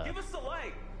 Well, duh. Give us the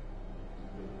light!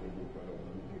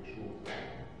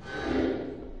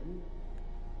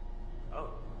 Oh.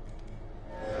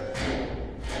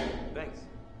 Thanks.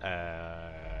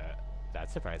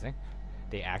 That's surprising.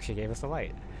 They actually gave us a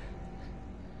light.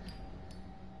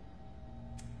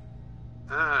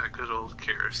 Good old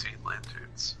kerosene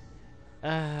lanterns.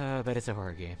 But it's a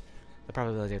horror game. The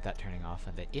probability of that turning off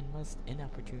at the most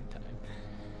inopportune time.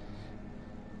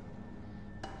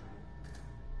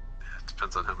 It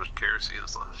depends on how much kerosene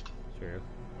is left. True.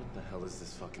 What the hell is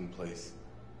this fucking place?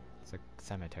 It's a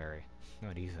cemetery.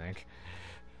 What do you think?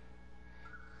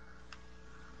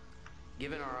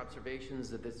 Given our observations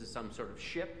that this is some sort of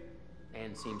ship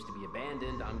and seems to be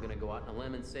abandoned, I'm gonna go out on a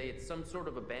limb and say it's some sort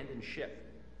of abandoned ship.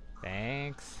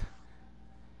 Thanks.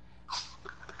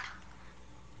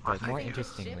 But more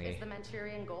interestingly, Ship is the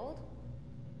Manchurian gold?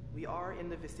 We are in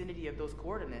the vicinity of those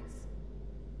coordinates.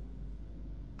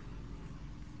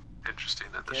 Interesting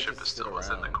that the Can't ship just is still sit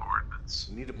within the around. coordinates.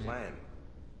 We need a plan.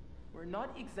 We're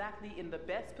not exactly in the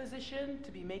best position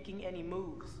to be making any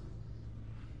moves.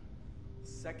 The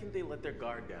second they let their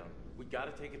guard down, we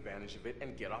gotta take advantage of it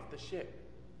and get off the ship.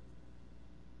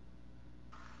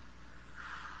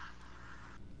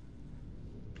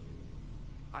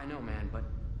 I know, man, but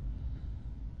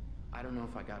I don't know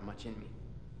if I got much in me.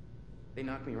 They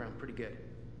knocked me around pretty good.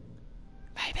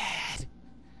 my bad.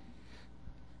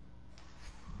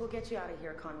 We'll get you out of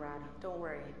here, Conrad. Don't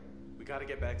worry. We gotta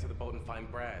get back to the boat and find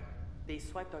Brad. They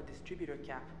swiped our distributor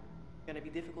cap. Gonna be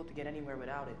difficult to get anywhere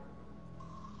without it.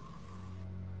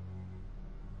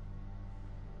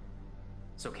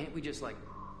 So can't we just, like,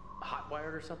 hotwire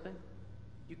it or something?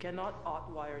 You cannot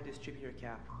hotwire distributor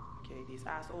cap. Okay, these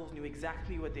assholes knew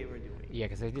exactly what they were doing. Yeah,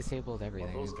 because they disabled While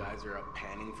everything. those guys are up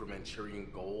panning for Manchurian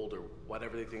gold or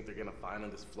whatever they think they're gonna find on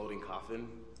this floating coffin,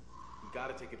 we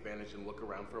gotta take advantage and look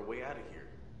around for a way out of here.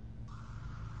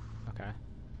 Okay.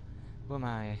 Who am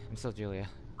I? I'm still Julia.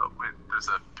 Oh wait, there's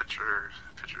a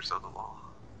pictures on the wall.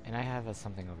 And I have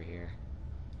something over here.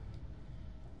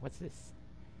 What's this?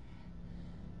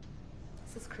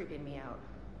 This is creeping me out.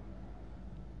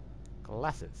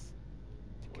 Glasses.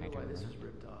 Can I Wonder go why this in? was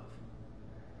ripped off.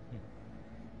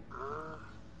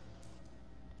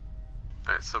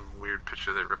 Alright, some weird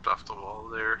picture they ripped off the wall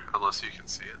there, unless you can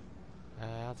see it.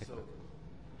 I'll take a So, look.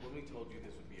 when we told you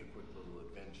this would be a quick little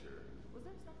adventure, Was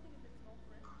there something in the small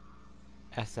print?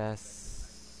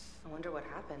 SS. I wonder what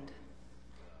happened.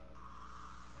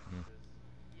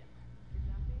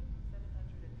 Kidnapping,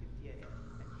 750 a.m.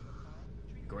 Extra time.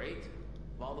 Treat Great.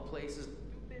 Of all the places...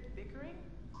 stupid bickering.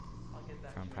 I'll get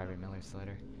that. From to you. Private Miller's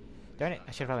letter. Darn it,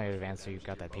 I should have probably advanced so you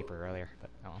got that paper earlier,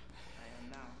 but oh well. I am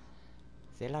now.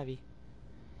 C'est la vie.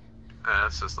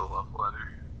 This is the love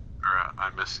letter. Or,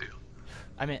 I miss you.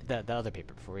 I meant the other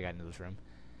paper before we got into this room.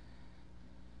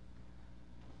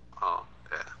 Oh,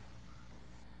 yeah.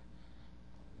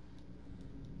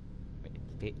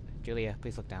 Wait, Julia,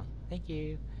 please look down. Thank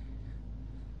you.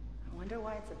 I wonder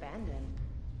why it's abandoned.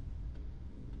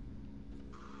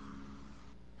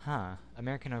 Huh.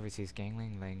 American overseas gang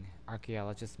Ling Ling.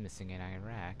 Archaeologists missing in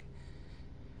Iraq.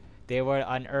 They were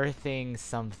unearthing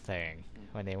something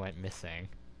when they went missing.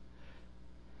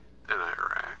 In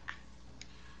Iraq.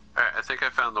 Alright, I think I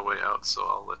found the way out, so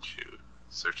I'll let you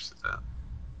search that.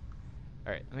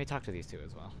 Alright, let me talk to these two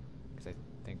as well. Because I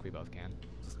think we both can.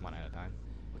 Just one at a time.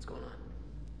 What's going on?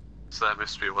 So that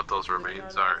must be what those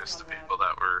remains are, is the people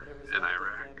that were in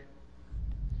Iraq.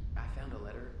 I found a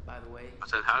letter, by the way.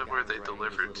 But then how Some guy were was they writing his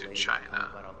delivered little to lady China?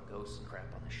 about all the ghosts and crap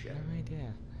on the ship. No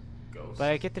idea. ghosts.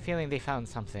 But I get the feeling they found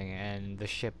something and the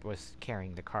ship was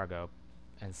carrying the cargo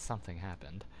and something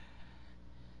happened.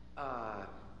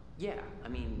 Yeah. I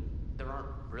mean, there aren't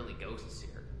really ghosts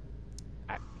here.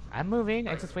 I'm moving.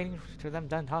 I'm just waiting for them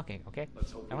done talking, okay?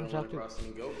 Let's hope I we want don't to run talk to... across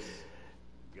any ghosts.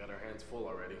 We got our hands full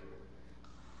already.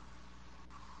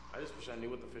 I just wish I knew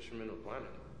what the fishermen were planning.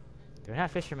 They're not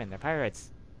fishermen, they're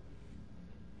pirates.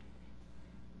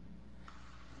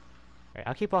 Alright,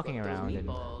 I'll keep walking Look, those around and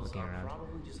meatballs looking are around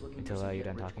probably just looking until for some you're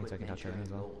done get-rich talking so I can quick talk to them as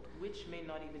Manchurian well. gold. Which may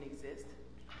not even exist.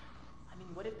 I mean,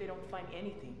 what if they don't find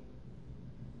anything?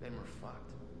 Then we're fucked.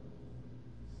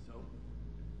 So,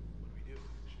 what do we do?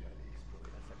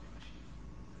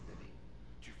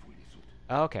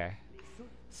 Oh, okay.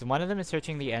 So one of them is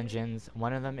searching the engines,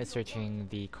 one of them is searching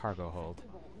the cargo hold.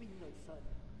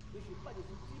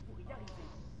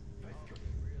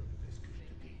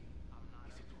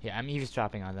 Yeah, I'm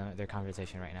eavesdropping on their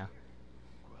conversation right now.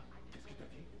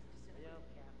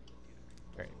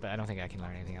 Right, but I don't think I can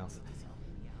learn anything else.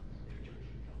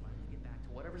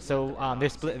 So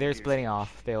they're splitting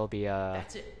off. They'll be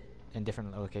That's it. in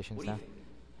different locations What do you now. think?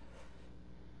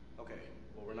 Okay,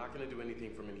 well we're not not gonna do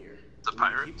anything from in here. The We need to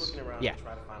pirates? keep looking around Yeah. and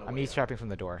try to find a I'm way out. eavesdropping from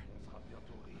the door.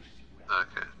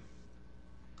 Okay.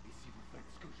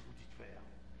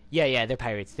 Yeah, they're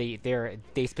pirates.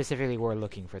 They specifically were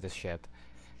looking for this ship.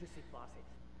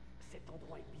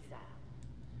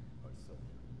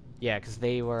 Yeah, because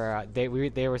they were they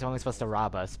were only supposed to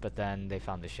rob us, but then they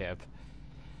found the ship.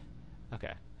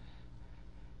 Okay.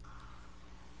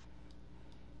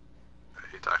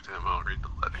 You talk to him, I'll read the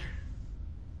letter.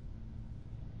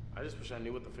 I just wish I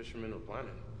knew what the fishermen were planning.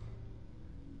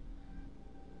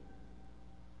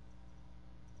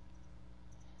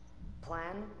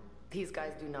 Plan? These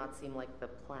guys do not seem like the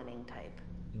planning type.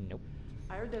 Nope.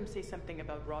 I heard them say something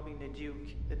about robbing the Duke,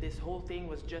 that this whole thing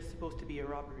was just supposed to be a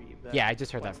robbery, but Yeah, I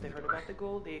just heard that once from they the heard door. about the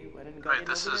gold, they went and got Right, in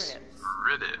this over is their heads.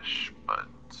 British, but...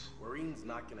 Worrying's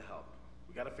not gonna help.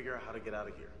 We gotta figure out how to get out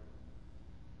of here.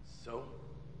 So?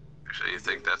 Actually, you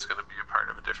think that's going to be a part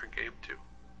of a different game, too?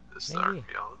 This the Maybe.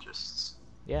 archaeologists.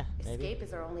 Yeah, maybe. Escape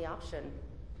is our only option.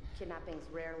 Kidnappings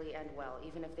rarely end well,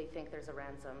 even if they think there's a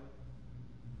ransom.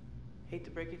 Hate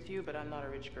to break it to you, but I'm not a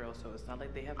rich girl, so it's not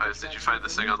like they have. Guys, did you find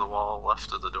this thing on the wall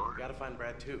left of the door? We gotta find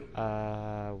Brad too.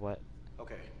 What?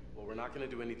 Okay, well we're not gonna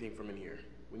do anything from in here.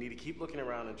 We need to keep looking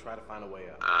around and try to find a way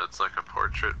out. It's like a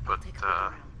portrait, but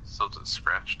something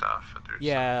scratched off. And there's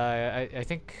Yeah, I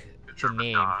think some the picture of a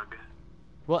name. dog.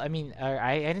 Well, I mean,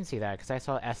 I didn't see that because I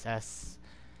saw SS.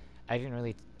 I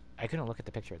couldn't look at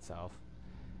the picture itself.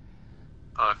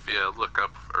 If you look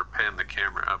up or pan the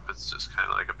camera up, it's just kind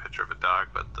of like a picture of a dog,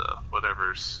 but the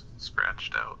whatever's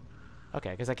scratched out.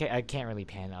 Okay, because I can't really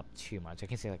pan up too much. I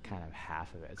can see like kind of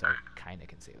half of it, so I kind of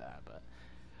can see that, but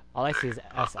all I see is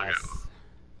SS.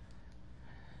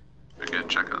 We're gonna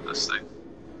check on this thing.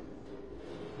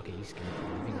 Okay, you scared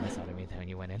the living mess out of me when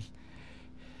you went in.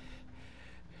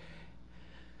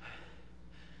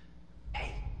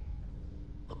 Hey,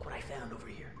 look what I found over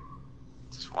here.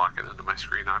 Just walking into my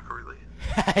screen awkwardly.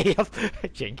 Yep,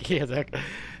 janky as heck.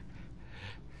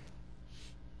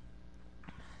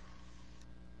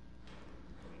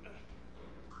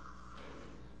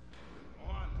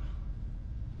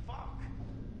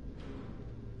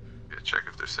 Gonna check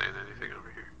if they're saying anything over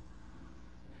here.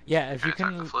 Yeah, if you Can I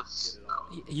can, talk to Fliss?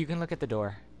 No. you can look at the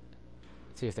door.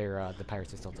 See if they're the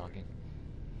pirates are still talking.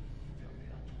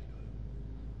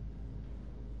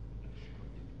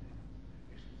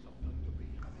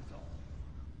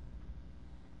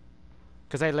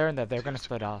 Because I learned that they're gonna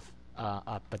split off,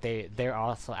 up, but they're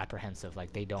also apprehensive.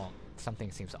 Like they don't, something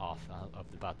seems off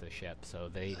about the ship, so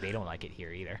they don't like it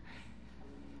here either.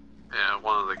 Yeah,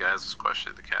 one of the guys was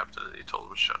questioning the captain, and he told him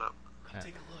to shut up.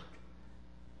 Take a look.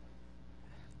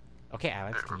 Okay,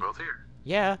 Alex. Hey, we're both here.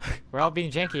 Yeah, we're all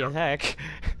being janky as heck.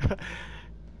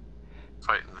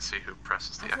 Fighting to see who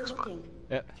presses the X button.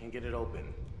 Can't get it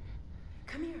open.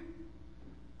 Come here.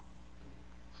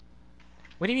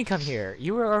 What do you mean come here?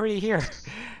 You were already here.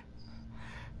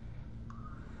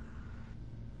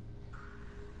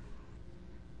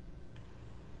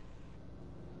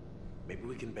 Maybe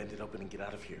we can bend it open and get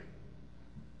out of here.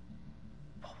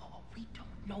 Whoa, we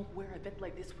don't know where a bit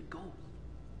like this would go.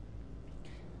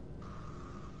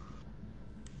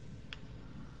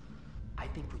 I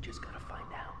think we just gotta find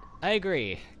out. I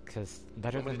agree, because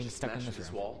better Want me than to being just stuck in smash this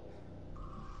this room. wall?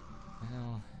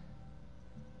 Well,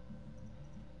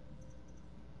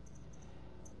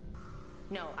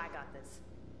 No, I got this.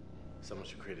 Someone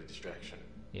should create a distraction.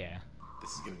 yeah.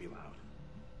 This is gonna be loud.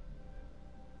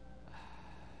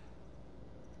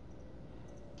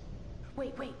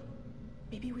 Wait.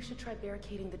 Maybe we should try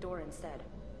barricading the door instead.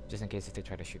 Just in case if they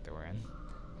try to shoot the door in.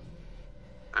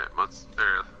 Alright,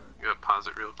 you gotta pause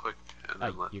it real quick, and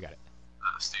then let You got it.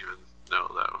 Steven know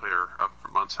that we're up for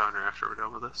Monster Hunter after we're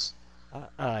done with this.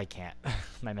 I can't.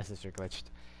 My messages are glitched.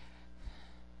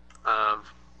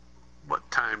 What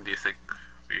time do you think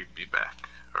we'd be back?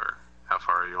 Or how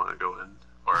far you want to go in?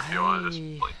 Or if you want to just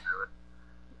play through it?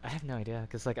 I have no idea,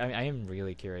 because like I am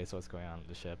really curious what's going on with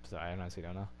the ship, so I honestly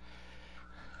don't know.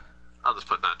 I'll just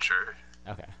put not sure.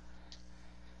 Okay.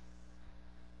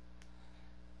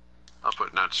 I'll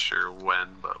put not sure when,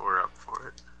 but we're up for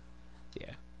it.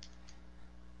 Yeah.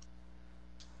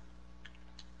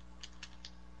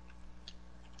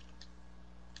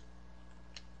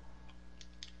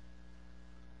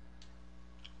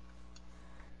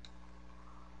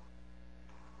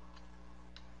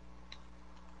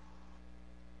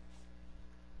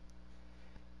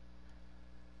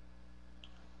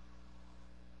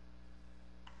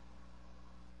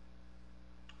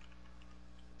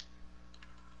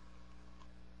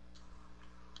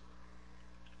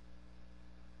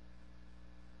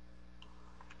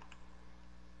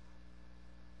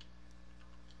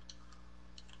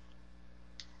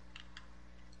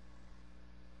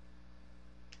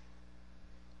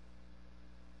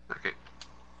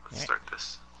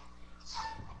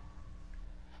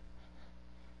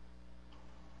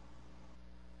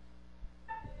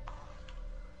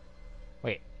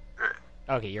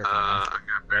 Okay, you're Conrad. I'm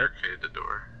gonna barricade the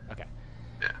door. Okay.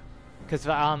 Yeah. Because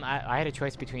I had a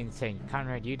choice between saying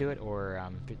Conrad, you do it, or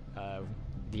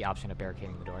the option of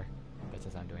barricading the door. That's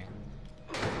what I'm doing.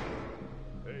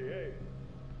 Hey.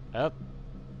 Up.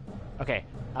 Okay.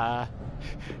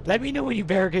 Let me know when you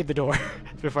barricade the door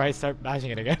before I start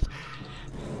bashing it again.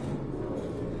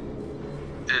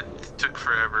 It took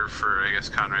forever for, I guess,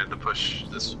 Conrad to push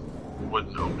this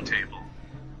wooden oak table.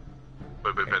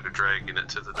 Would have been better dragging it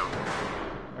to the door.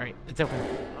 Alright, it's open.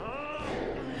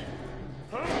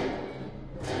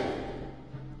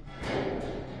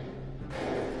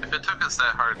 If it took us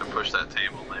that hard to push that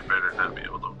table, they better not be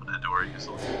able to open that door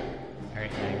easily.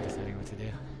 Alright, now you're deciding what to do.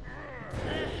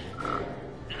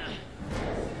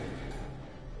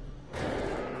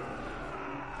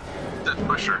 Did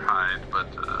push or hide, but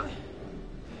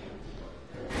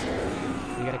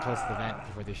You gotta close the vent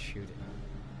before they shoot it.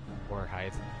 Or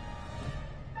hide.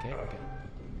 Okay, okay.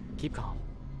 Keep calm.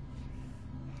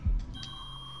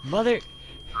 Mother!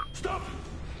 Stop!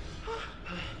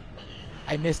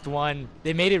 I missed one.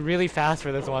 They made it really fast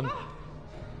for this one.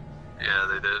 yeah,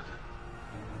 they did.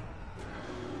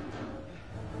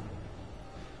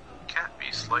 Cat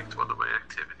Beast liked one of my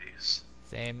activities.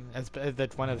 Same.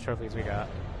 That's one of the trophies we got.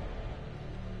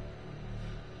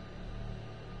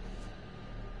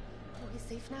 Are we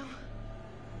safe now?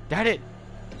 Darn it!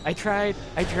 I tried.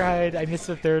 I missed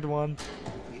the third one.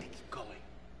 We need to keep going.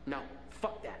 No,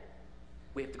 fuck that.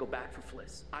 We have to go back for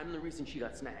Fliss. I'm the reason she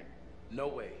got snagged. No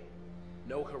way.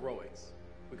 No heroics.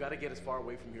 We gotta get as far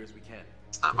away from here as we can.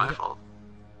 It's not my fault.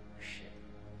 Shit.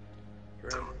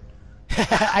 You're right.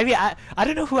 I mean, I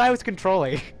don't know who I was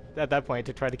controlling at that point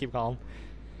to try to keep calm.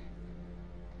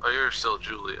 Oh, you're still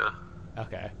Julia.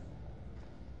 Okay.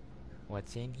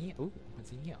 What's in here? Ooh,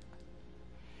 what's in here?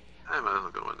 I might as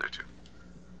well go in there too.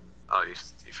 Oh,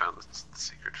 you found the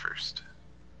secret first.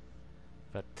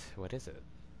 But what is it?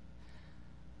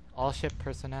 All ship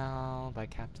personnel by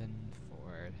Captain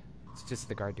Ford. It's just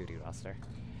the guard duty roster.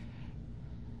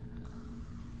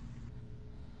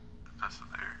 Nothing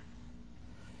there.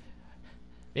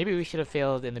 Maybe we should have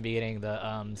failed in the beginning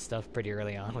the stuff pretty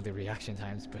early on with the reaction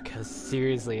times, because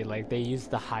seriously, like, they used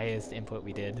the highest input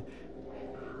we did.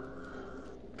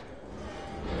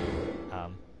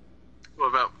 What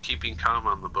about keeping calm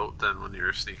on the boat then when you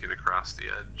were sneaking across the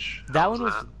edge? That How one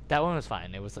was that one was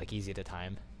fine. It was like easy to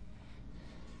time.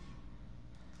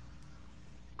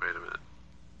 Wait a minute.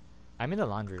 I'm in the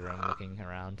laundry room looking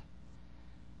around.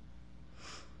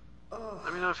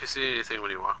 Let me know if you see anything when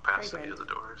you walk past any of the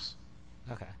doors.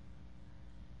 Okay.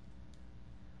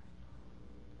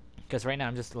 Because right now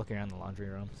I'm just looking around the laundry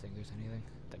room, seeing if there's anything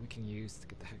that we can use to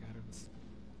get the heck out of this.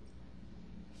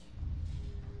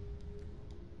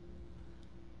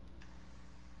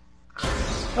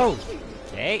 Oh!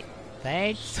 Okay,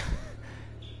 thanks!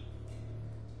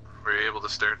 Were you able to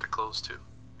stare at the clothes too?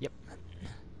 Yep.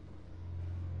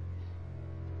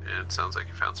 And it sounds like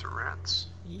you found some rats.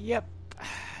 Yep.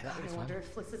 That I was fun. wonder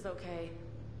if Fliss is okay.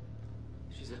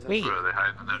 She's a tough Wait. What are they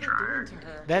hiding in What the are they dryer? doing to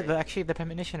her? That actually the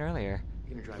premonition earlier.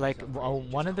 You're gonna drive Like yourself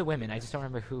crazy. one of the women, I just don't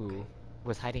remember who,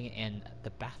 was hiding in the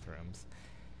bathrooms.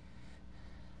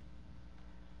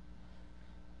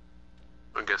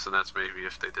 I'm guessing that's maybe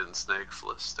if they didn't snag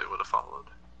Fliss, they would have followed.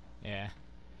 Yeah.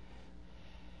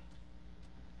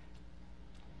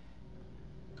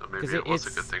 So maybe 'Cause it was a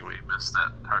it's- good thing we missed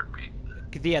that heartbeat.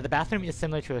 Yeah, the bathroom is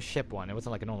similar to a ship one. It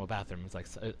wasn't like a normal bathroom. It was like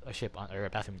a ship on, or a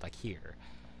bathroom like here.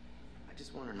 I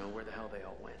just want to know where the hell they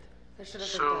all went. There should have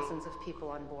been So- dozens of people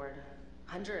on board.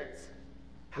 Hundreds.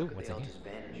 How Ooh, could what's they all in just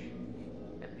vanish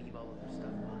and leave all of their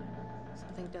stuff behind?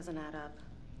 Something doesn't add up.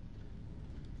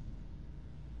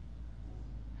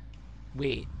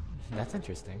 Wait, that's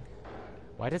interesting.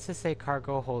 Why does it say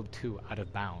cargo hold 2 out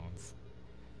of bounds?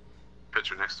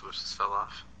 Picture next to us just fell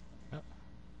off. Oh.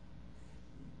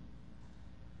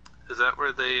 Is that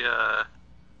where they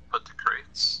put the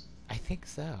crates? I think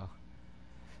so.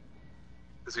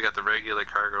 Because we got the regular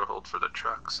cargo hold for the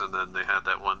trucks, and then they had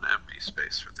that one empty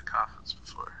space for the coffins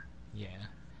before. Yeah.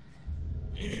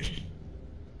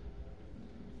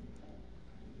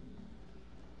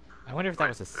 I wonder if that Wait,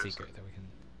 was a there's secret that we can...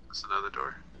 That's another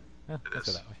door. Oh, It let's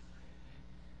go is. that way.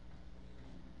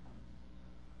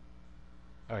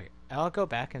 Alright, I'll go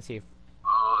back and see if...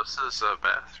 Oh, this is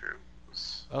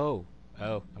bathrooms. Oh,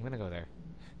 I'm gonna go there.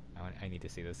 I need to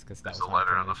see this, because that There's was a my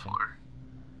letter on the premonition. floor.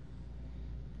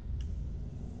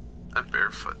 I'm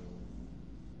barefoot.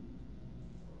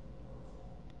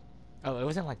 Oh, it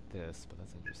wasn't like this, but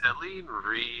that's interesting. Eileen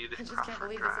Reed. I just can't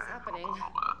believe this is happening.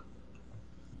 Oklahoma.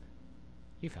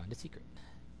 You found a secret.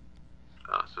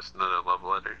 Oh, it's just another love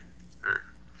letter. Or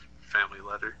family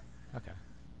letter. Okay.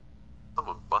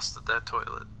 Someone busted that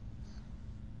toilet.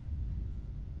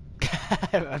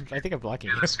 I think I'm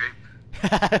blocking you. Escape.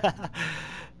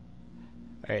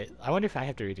 Alright, I wonder if I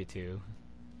have to read it too.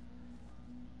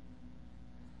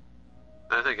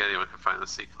 I think anyone can find the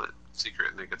secret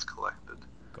and it gets collected.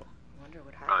 Cool. I wonder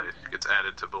what Probably happened. gets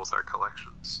added to both our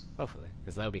collections. Hopefully,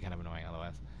 because that would be kind of annoying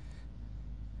otherwise.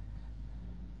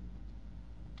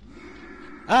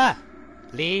 Ah!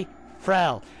 Lee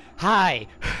Frell. Hi!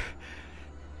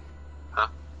 Huh?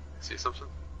 See something?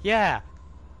 Yeah!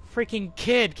 Freaking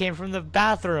kid came from the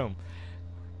bathroom!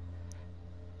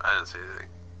 I didn't see anything.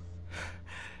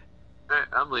 Alright,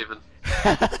 I'm leaving.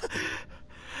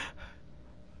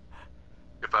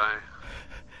 Goodbye.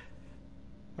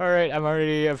 Alright, I'm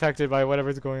already affected by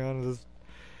whatever's going on in this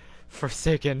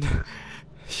forsaken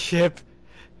ship.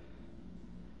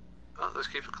 Oh,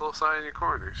 just keep a close eye on your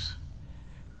corners.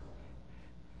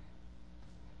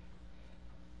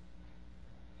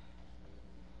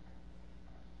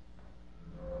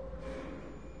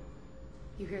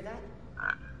 You hear that?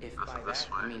 If Nothing by this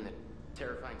that way. you mean the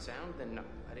terrifying sound, then no,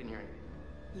 I didn't hear anything.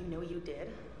 You know you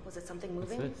did? Was it something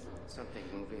moving? What's this? Something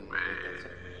moving. Wait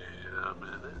a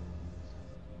minute.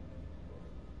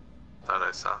 Thought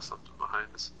I saw something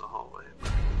behind us in the hallway,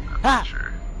 but I'm Ah! not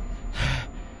sure.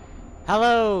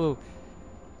 Hello,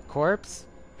 corpse?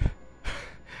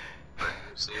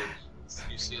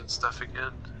 You seeing stuff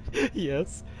again?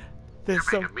 Yes. You're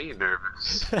There's making me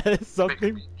nervous. There's Making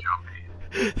something. me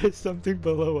jumpy. There's something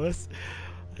below us.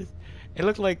 It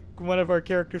looked like one of our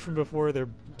characters from before. Their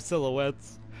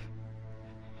silhouettes.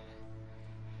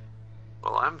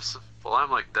 Well, I'm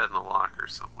like dead in a locker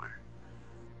somewhere.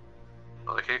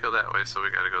 Well, I can't go that way, so we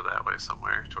gotta go that way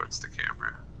somewhere towards the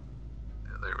camera.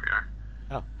 Yeah, there we are.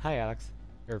 Oh, hi, Alex.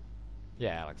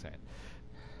 Yeah, Alex. Right.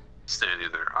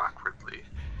 Standing there awkwardly.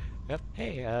 Yep.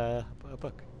 Hey, a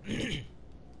book.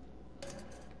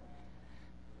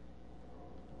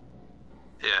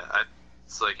 Yeah,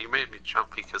 it's like you made me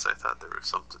jumpy because I thought there was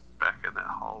something back in that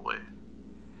hallway.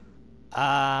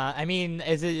 I mean,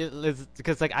 is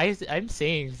because like I'm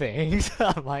seeing things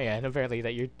on my end apparently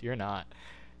that you're not.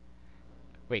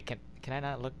 Wait, can I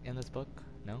not look in this book?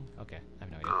 No. Okay, I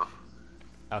have no idea. Oh.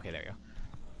 Okay, there you go.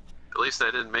 At least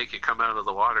I didn't make you come out of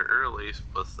the water early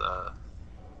with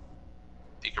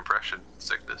decompression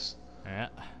sickness. Yeah.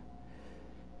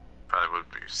 Probably would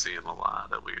be seeing a lot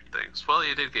of weird things. Well,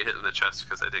 you did get hit in the chest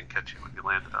because I didn't catch you when you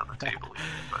landed on the table either,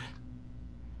 but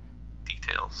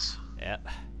details. Yep.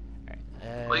 Alright.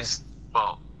 At least,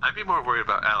 well, I'd be more worried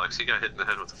about Alex. He got hit in the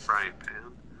head with a frying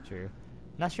pan. True.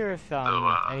 Not sure if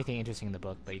anything interesting in the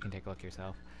book, but you can take a look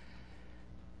yourself.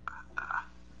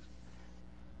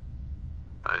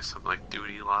 Probably some like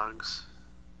duty logs.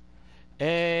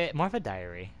 More of a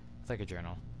diary. It's like a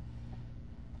journal.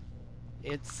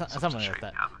 It's something like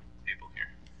that. On the table here.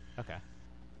 Okay. I'm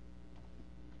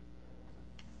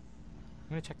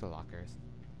gonna check the lockers.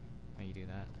 How you do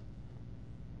that?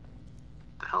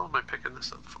 The hell am I picking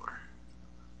this up for?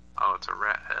 Oh, it's a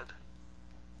rat head.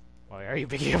 Why are you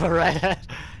picking up a rat head?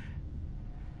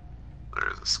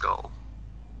 There's a skull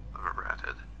of a rat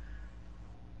head.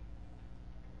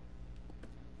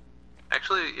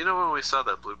 Actually, you know when we saw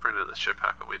that blueprint of the ship,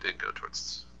 how come we didn't go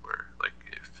towards where, like,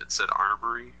 if it said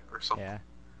armory or something? Yeah.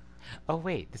 Oh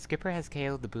wait, the skipper has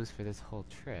KO'd the boost for this whole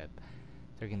trip.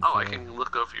 So we can Oh, I can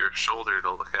look over your shoulder to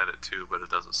look at it too, but it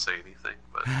doesn't say anything.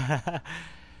 But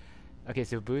okay,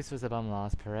 so boost was a bum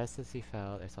loss. Paralysis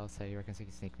felt. It's all said you reckon so you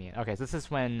can sneak me in. Okay, so this is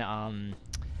when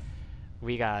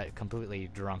we got completely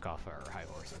drunk off our high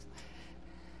horses.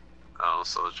 oh,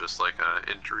 so it's just like a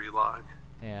injury log.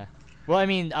 Yeah. Well, I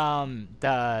mean,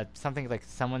 something like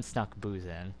someone snuck booze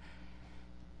in.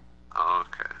 Oh,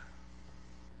 okay.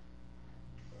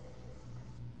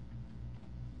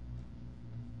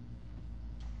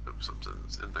 Oops,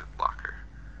 something's in the locker.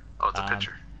 Oh, it's a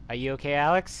picture. Are you okay,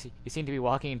 Alex? You seem to be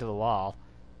walking into the wall.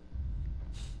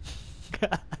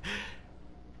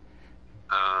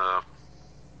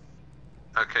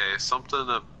 Okay, something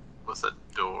with a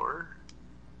door.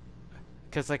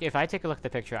 Because, like, if I take a look at the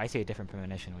picture, I see a different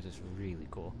premonition, which is really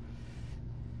cool.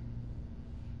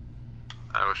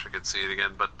 I wish I could see it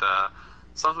again, but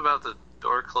something about the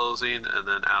door closing and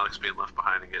then Alex being left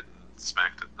behind and getting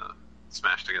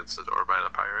smashed against the door by the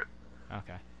pirate.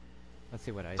 Okay. Let's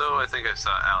see what I see. So I think I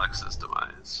saw Alex's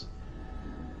demise.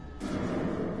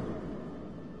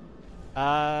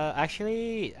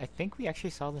 Actually, I think we actually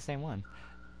saw the same one.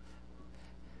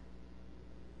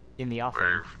 In the offing.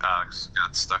 Where Alex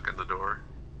got stuck in the door.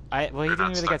 Well, he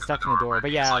didn't really get stuck in the door,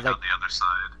 but yeah, like on the other side.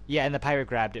 Yeah, and the pirate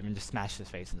grabbed him and just smashed his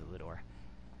face into the door.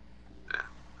 Yeah,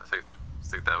 I think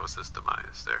that was his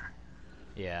demise there.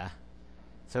 Yeah.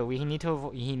 So he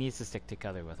needs to stick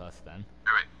together with us then.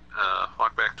 Alright,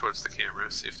 walk back towards the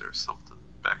camera, see if there's something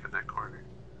back in that corner.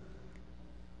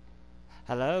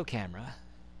 Hello, camera.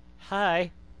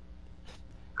 Hi.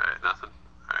 Alright, nothing.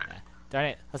 Alright. Yeah. Darn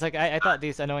it. I was like, I thought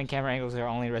these annoying camera angles are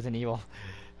only Resident Evil.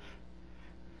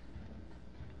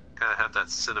 Gotta have that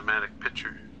cinematic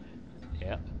picture.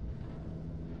 Yep.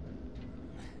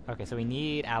 Okay, so we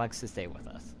need Alex to stay with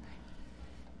us.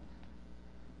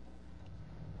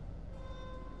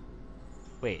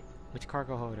 Wait, which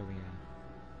cargo hold are we in?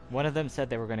 One of them said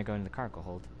they were going to go into the cargo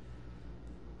hold.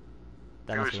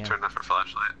 That Maybe we must be should him. turn off our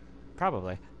flashlight.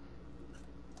 Probably.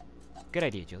 Good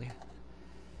idea, Julia.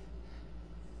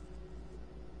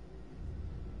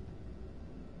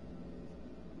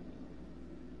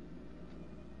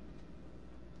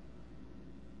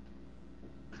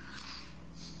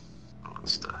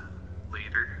 What's the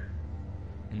leader?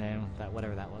 And then that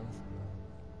whatever that was.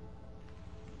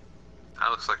 That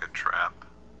looks like a trap.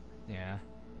 Yeah.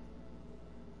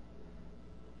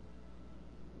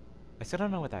 I still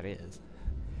don't know what that is.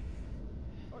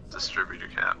 Distributor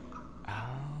cap. Oh.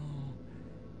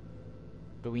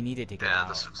 But we needed to get Yeah, out.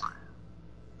 this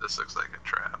looks like a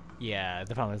trap. Yeah,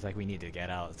 the problem is like we need to get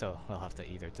out, so we'll have to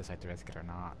either decide to risk it or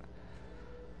not.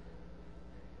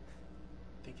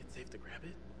 Think it's safe to grab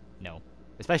it? No.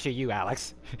 Especially you,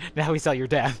 Alex. Now we saw your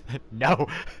death. No.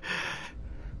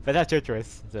 But that's your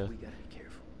choice. So. We gotta be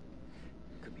careful.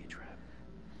 Could be a trap.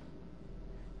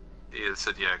 He either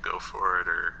said, yeah, go for it,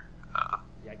 or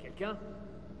Y'a quelqu'un?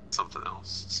 something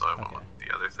else. So I went with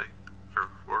the other thing for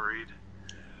worried.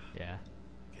 Yeah.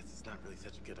 Guess it's not really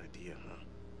such a good idea, huh?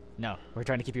 No, we're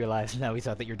trying to keep you alive. Now we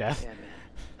saw that you're dead. Yeah, man.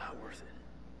 Not worth it.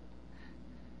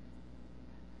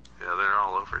 Yeah, they're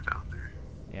all over down there.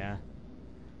 Yeah.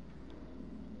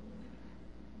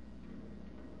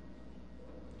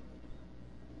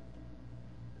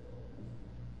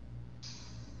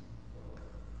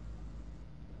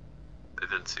 They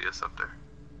didn't see us up there.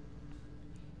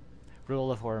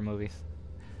 Rule of horror movies.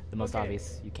 The most Okay.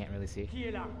 obvious you can't really see. Qui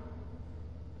est là?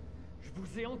 Je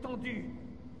vous ai entendu.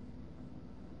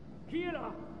 Qui est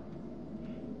là?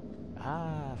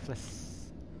 Ah,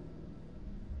 Fliss.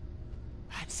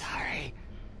 I'm sorry.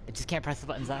 I just can't press the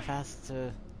buttons that fast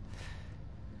to...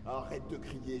 Arrête de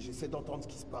crier, j'essaie d'entendre ce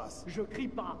qui se passe. Je crie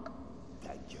pas.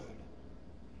 Ta gueule.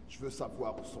 Je veux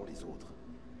savoir où sont les autres.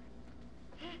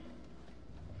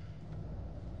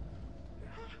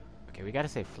 Okay, we gotta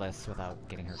save Fliss without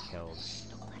getting her killed.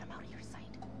 Don't let him out of your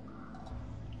sight.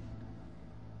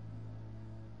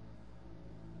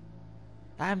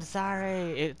 I'm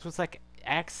sorry. It was like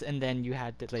X, and then you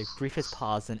had to like briefest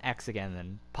pause, and X again,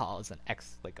 and pause, and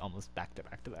X, like almost back to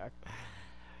back to back.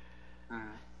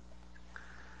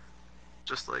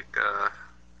 Just like, gotta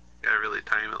really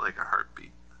time it like a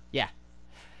heartbeat. Yeah.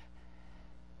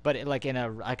 But it, like in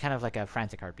a kind of like a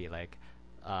frantic heartbeat, like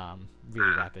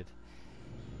really rapid.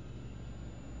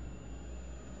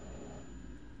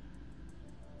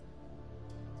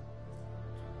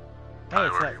 Hey, Probably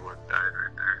it's where that. everyone died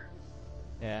right there.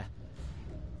 Yeah.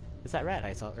 It's that rat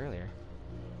I saw earlier.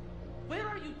 Where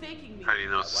are you taking me? How do you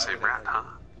know it's the same rat, huh?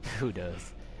 Who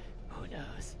knows? Who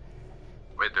knows?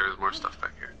 Wait, there's more stuff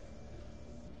back here.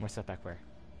 More stuff back where?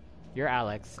 You're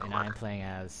Alex, and on. I'm playing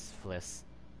as Fliss.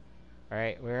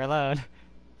 Alright, we're alone.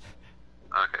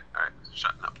 Okay, alright,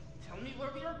 shutting up. Tell me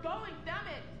where we are going, damn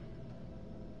it!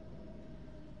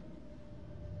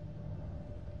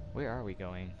 Where are we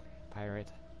going, pirate?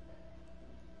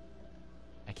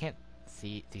 I can't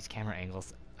see these camera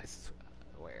angles. I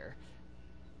swear.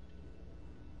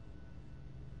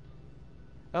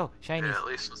 Oh, shiny. Yeah, at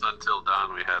least it was until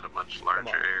dawn we had a much larger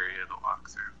area to walk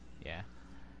through. Yeah.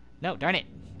 No, darn it!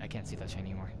 I can't see that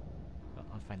shiny anymore. Oh,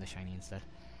 I'll find the shiny instead.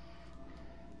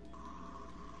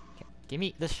 Give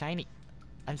me the shiny.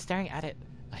 I'm staring at it.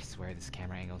 I swear this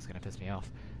camera angle is gonna piss me off.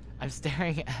 I'm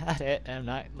staring at it and I'm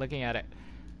not looking at it.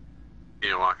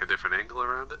 You gonna walk a different angle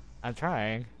around it? I'm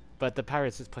trying, but the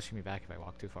pirate's just pushing me back if I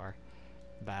walk too far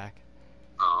back.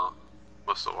 Oh,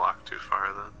 must have walked too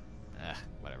far then. Ugh,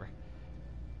 whatever.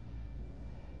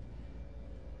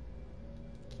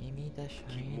 Give me the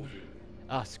shiny.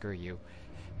 Oh, screw you.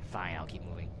 Fine, I'll keep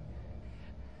moving.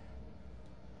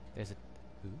 There's a...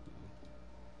 Ooh.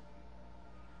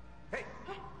 Hey!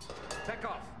 Back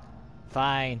off!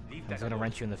 Fine. Leave I was that gonna alone.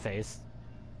 wrench you in the face.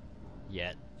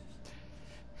 Yet.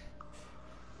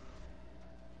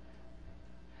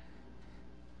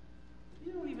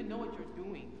 You don't even know what you're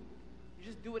doing. You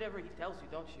just do whatever he tells you,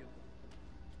 don't you?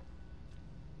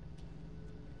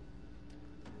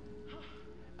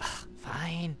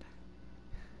 Fine.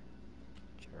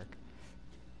 Jerk.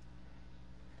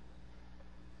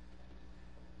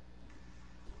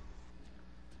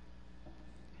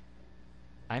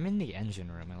 I'm in the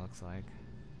engine room, it looks like.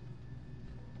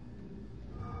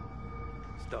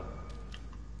 Stop.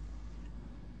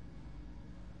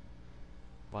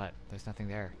 What? There's nothing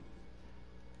there.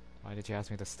 Why did you ask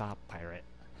me to stop, pirate?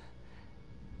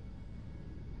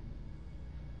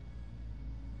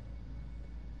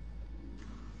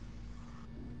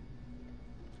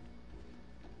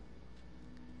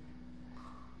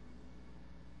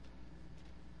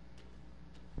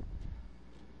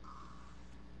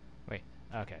 Wait,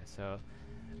 okay, so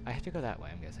I have to go that way,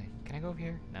 I'm guessing. Can I go over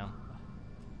here? No.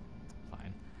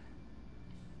 Fine.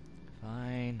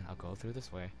 Fine, I'll go through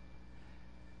this way.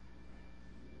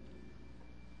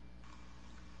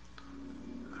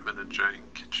 I'm in a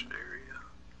giant kitchen area.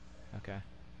 Okay.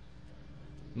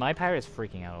 My pirate's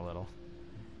freaking out a little.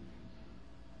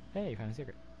 Hey, you found a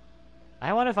secret.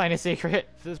 I want to find a secret.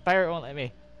 This pirate won't let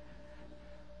me.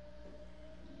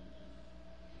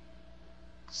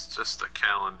 It's just a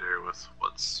calendar with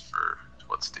what's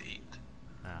to eat.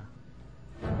 Ah.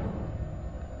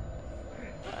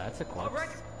 That's a corpse. Alright,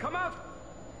 come out!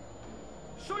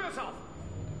 Show yourself!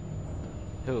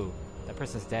 Who? That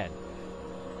person's dead.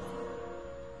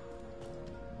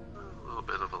 A little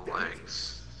bit of a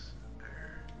legs.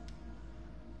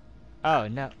 Oh,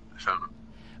 no. I found him.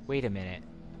 Wait a minute.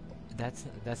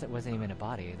 That wasn't even a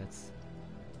body.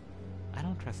 I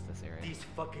don't trust this area. This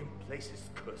fucking place is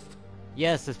cursed.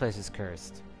 Yes, this place is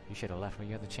cursed. You should have left when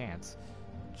you had the chance.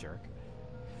 Jerk.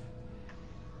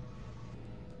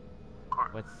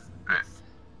 What's... Right.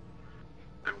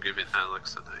 I'm giving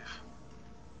Alex a knife.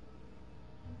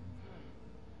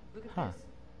 Look at Huh.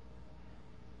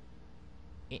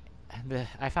 this.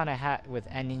 I found a hat with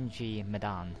NNG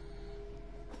Medan.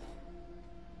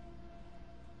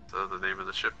 Is that the name of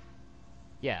the ship?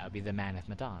 Yeah, it'd be the Man of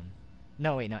Medan.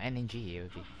 No, wait, no, NNG, it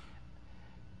would be...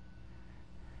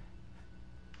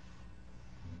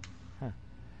 Huh.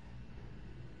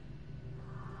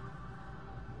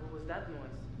 What was that noise?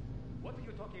 What are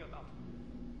you talking about?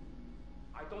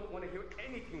 I don't want to hear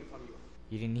anything from you.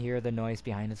 You didn't hear the noise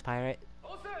behind us, pirate?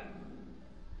 Olsen!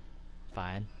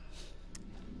 Fine.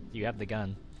 You have the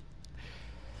gun.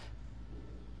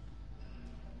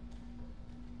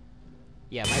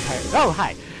 Yeah, my pirate... Oh,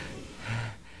 hi!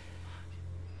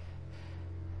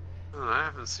 Oh, I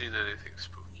haven't seen anything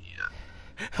spooky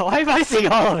yet. Why am I seeing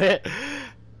all of it?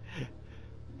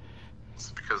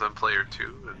 It's because I'm player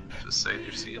 2 and just saying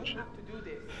you're seeing shit. To do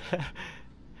this.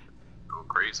 Going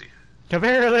crazy.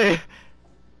 Apparently!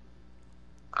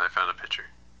 I found a picture.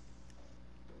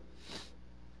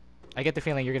 I get the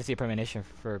feeling you're gonna see a premonition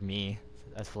for me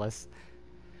as Fliss.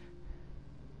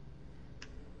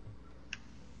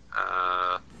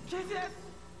 Jesus!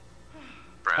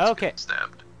 Brad's Okay. getting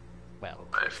stabbed Well,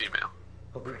 by a female.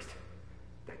 Oh, Christ.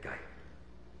 That guy.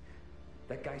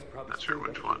 That guy's probably Not still sure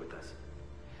which working one. with us.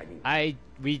 I mean,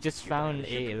 we just found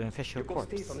ship. an official you're gonna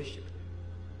corpse. stay on the ship.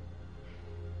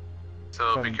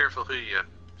 So be From- careful who you No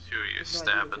idea what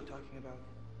stabbing. you're talking about.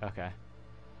 Okay.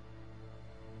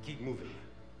 Keep moving.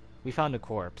 We found a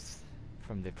corpse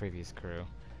from the previous crew.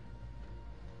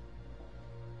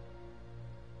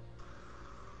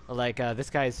 Like, this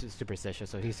guy's superstitious,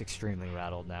 so he's extremely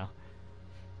rattled now.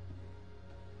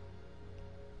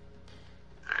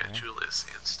 Alright, Okay. Julia's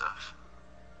seeing stuff.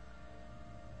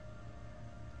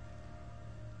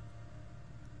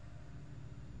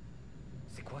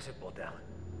 C'est quoi ce bordel?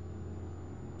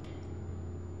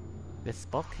 This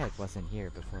bulkhead wasn't here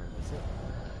before, was it?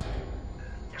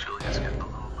 Julia's getting a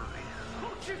little moody.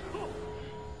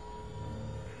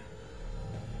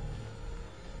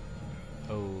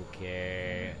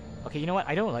 Okay. Okay, you know what?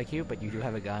 I don't like you, but you do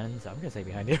have a gun, so I'm gonna stay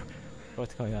behind you.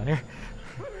 What's going on here?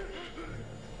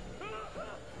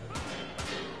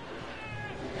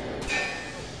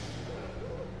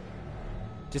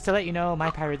 Just to let you know, my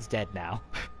pirate's dead now.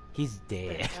 He's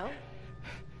dead.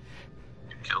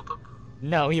 You killed him.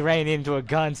 No, he ran into a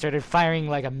gun, started firing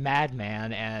like a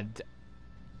madman, and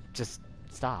just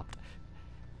stopped.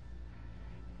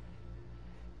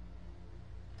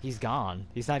 He's gone.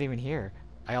 He's not even here.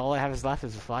 All I have is left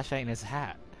is a flashlight and his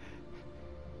hat.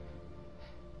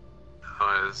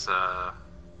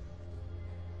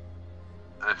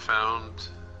 I found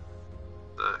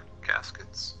the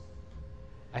caskets.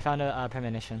 I found a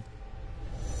premonition.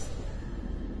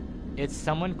 It's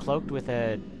someone cloaked with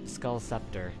a skull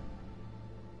scepter.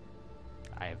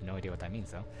 I have no idea what that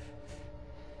means, though.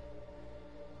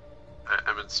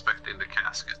 I'm inspecting the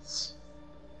caskets.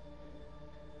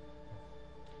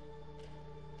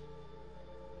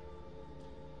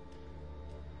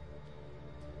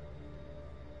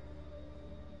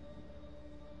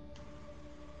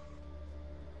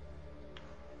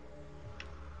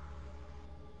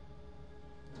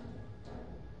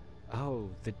 Oh,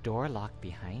 the door locked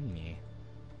behind me.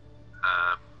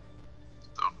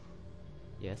 So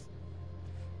Yes.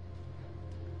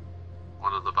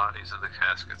 one of the bodies in the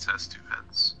caskets has 2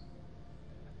 heads.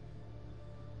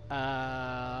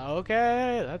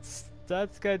 Okay,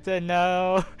 that's good to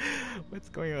know. What's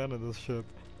going on this ship?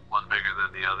 One bigger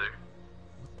than the other.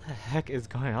 What the heck is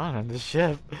going on this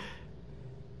ship?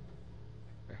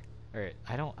 Alright,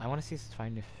 I want to see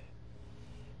find if...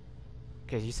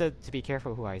 Okay, you said to be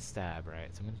careful who I stab, right?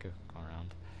 So I'm gonna go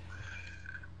around.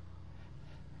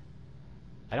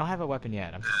 I don't have a weapon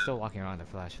yet. I'm still walking around with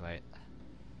a flashlight.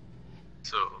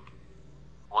 So,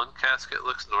 one casket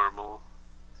looks normal.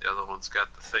 The other one's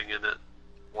got the thing in it.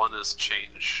 One is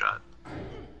chained shut.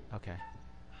 Okay.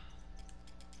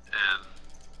 And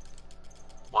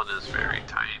one is very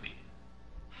tiny.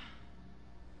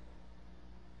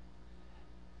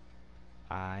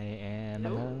 I am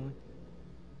Hello? alone.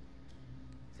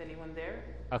 Is anyone there?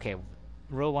 Okay,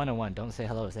 rule 101. Don't say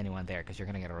hello if anyone there, because you're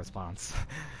gonna get a response.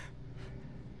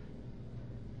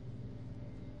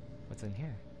 What's in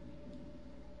here?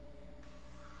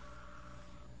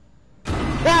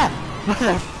 Ah!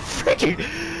 Mother freaking!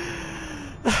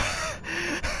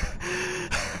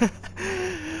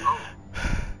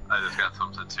 I just got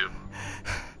something too.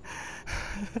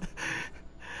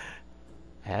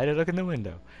 I had to look in the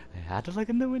window. I had to look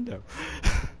in the window.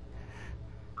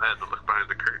 I had to look behind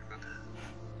the curtain.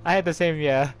 I had the same,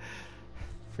 yeah.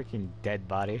 Freaking dead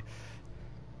body.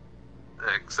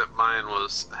 Except mine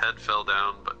was head fell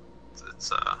down, but it's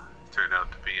turned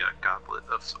out to be a goblet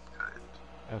of some kind.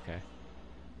 Okay.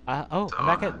 Oh, So, I'm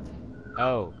back at...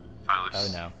 Oh. Finally, Oh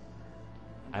no.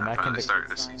 I'm I'm back in finally the... starting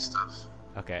to see stuff.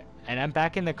 Okay, and I'm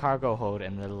back in the cargo hold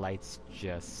and the lights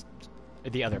just...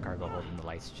 The other cargo hold and the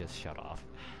lights just shut off.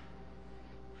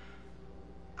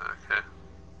 Okay.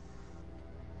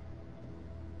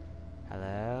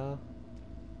 Hello?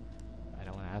 I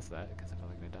don't want to ask that because I'm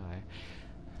probably gonna die.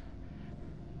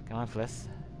 Come on, Fliss.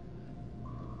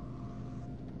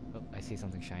 Oh, I see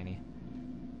something shiny.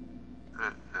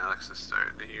 Alex is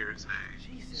starting to hear things.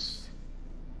 Jesus.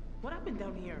 What happened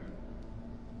down here?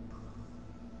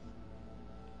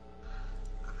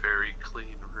 A very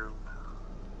clean room.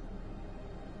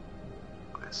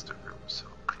 Why is the room so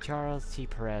clean? Charles T.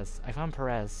 Perez. I found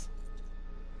Perez.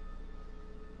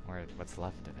 Or what's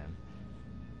left of him.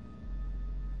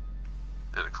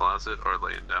 In a closet or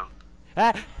laying down?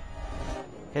 Ah!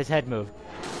 His head moved.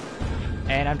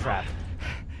 And I'm trapped.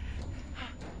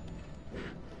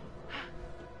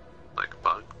 Like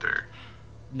bugged or?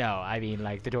 No, I mean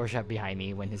like the door shut behind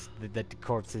me when the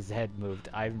corpse's head moved.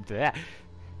 I'm bleh.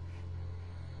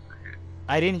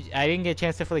 I didn't get a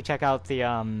chance to fully check out the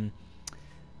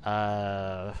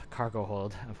cargo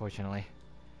hold, unfortunately.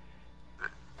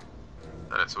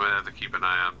 So we have to keep an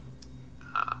eye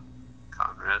on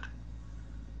Conrad.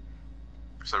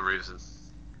 For some reason,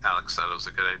 Alex thought it was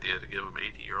a good idea to give him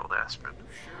 80-year-old aspirin.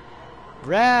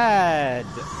 Brad!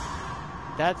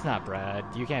 That's not Brad.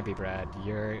 You can't be Brad.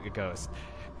 You're a ghost.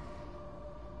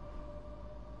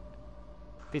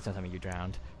 Please don't tell me you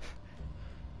drowned.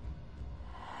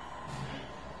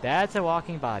 That's a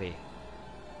walking body.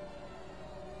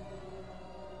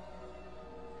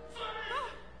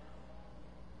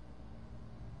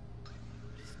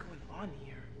 What is going on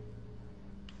here?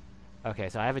 Okay,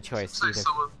 so I have a choice. It's like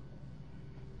someone...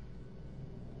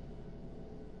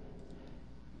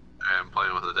 I'm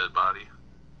playing with a dead body.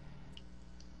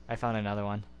 I found another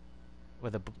one.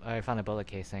 I found a bullet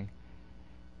casing.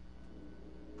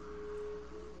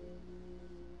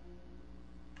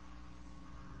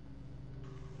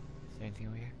 Is there anything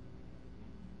over here?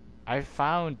 I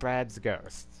found Brad's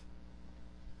ghost.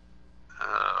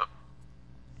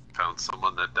 Found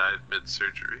someone that died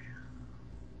mid-surgery.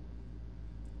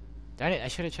 Darn it, I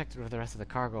should have checked with the rest of the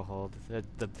cargo hold. The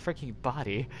freaking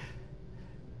body.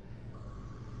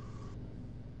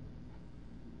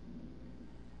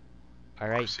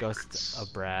 Alright, ghost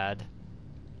of Brad.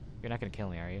 You're not gonna kill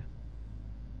me, are you?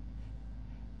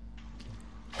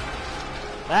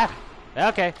 Ah!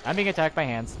 Okay, I'm being attacked by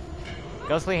hands.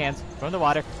 Ghostly hands from the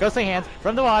water. Ghostly hands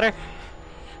from the water.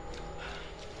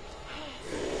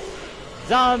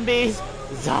 Zombies!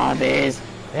 Zombies!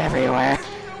 Everywhere!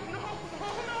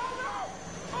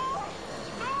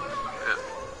 Yeah.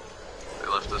 They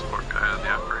left this poor guy on the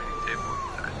operating table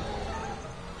and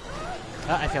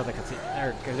died. I failed the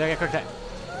cutscene. Quick time.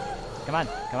 Come on,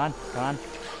 come on, come on.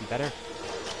 You better.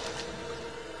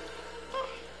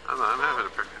 I'm having a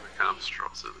pretty good comms stroll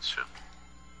through this ship.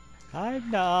 I'm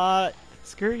not.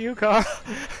 Screw you, Carl.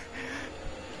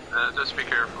 Just be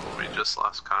careful. We just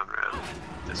lost Conrad.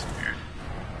 Disappeared.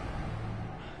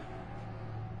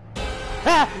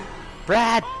 Ah!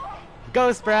 Brad!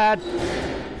 Ghost Brad!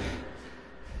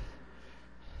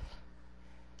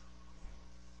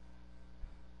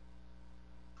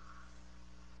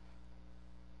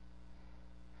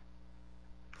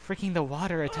 Freaking the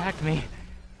water attacked me.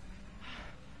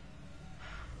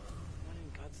 What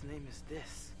in God's name is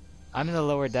this? I'm in the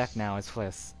lower deck now, it's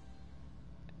Fliss.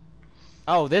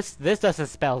 Oh, this doesn't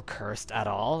spell cursed at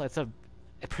all. It's a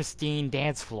pristine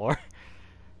dance floor.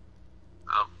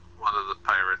 One of the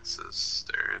pirates is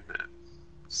staring at,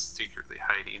 secretly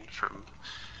hiding from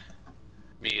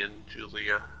me and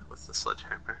Julia with the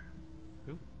sledgehammer.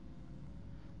 Ooh.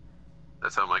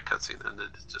 That's how my cutscene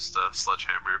ended. Just a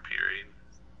sledgehammer appearing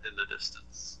in the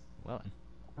distance. Well.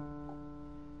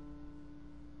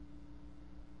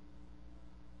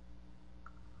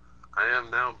 I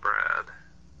am now Brad.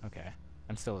 Okay.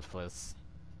 I'm still with Fliss.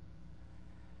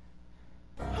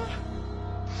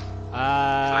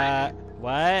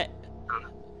 What?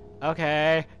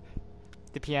 Okay.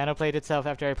 The piano played itself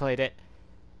after I played it.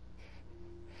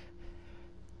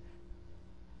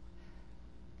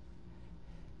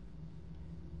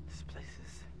 This place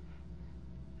is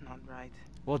not right.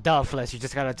 Well, duh, Fliss, you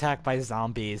just got attacked by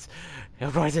zombies.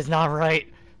 Of course it's not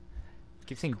right.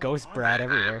 Keep seeing Ghost Brad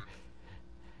everywhere.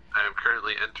 I am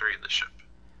currently entering the ship.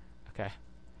 Okay.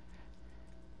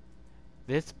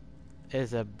 This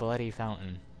is a bloody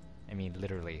fountain. I mean,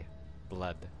 literally,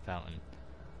 blood fountain.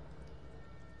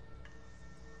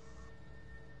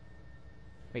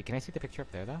 Wait, can I see the picture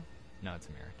up there, though? No, it's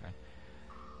a mirror. Darn.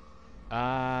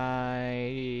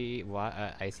 I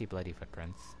see bloody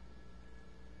footprints.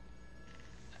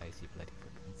 I see bloody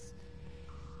footprints.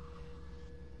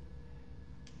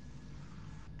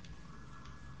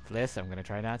 Fliss, I'm gonna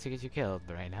try not to get you killed,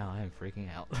 but right now I'm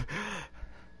freaking out. I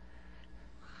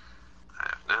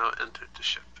have now entered the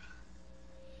ship.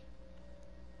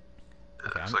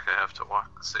 It looks like I have to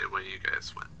walk the same way you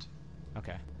guys went.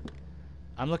 Okay.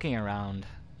 I'm looking around,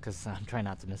 because I'm trying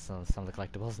not to miss some of the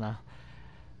collectibles now.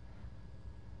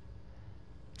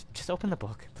 Just open the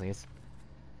book, please.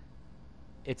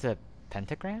 It's a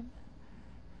pentagram?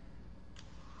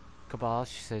 Cabal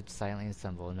should silently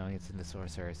assemble, knowing it's in the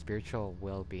sorcerer. Spiritual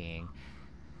well-being.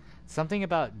 Something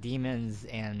about demons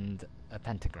and a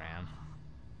pentagram.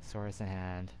 Swords in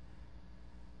hand.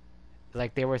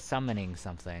 Like they were summoning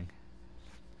something.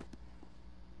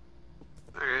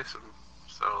 Okay,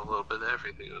 so a little bit of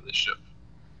everything on this ship.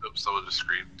 Oops, someone just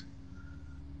screamed.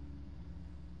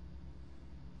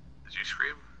 Did you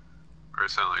scream? Or it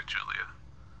sounded like Julia?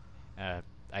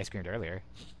 I screamed earlier.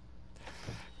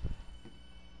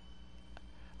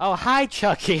 Oh, hi,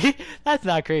 Chucky! That's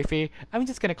not creepy. I'm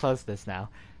just gonna close this now.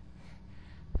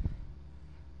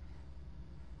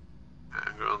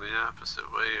 I'm going the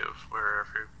opposite way of where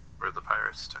the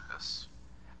pirates took us.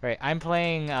 Right, I'm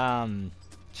playing,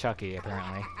 Chucky,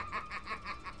 apparently.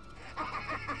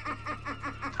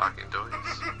 Talking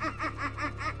toys.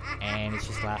 And it's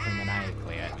just laughing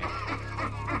maniacally at me.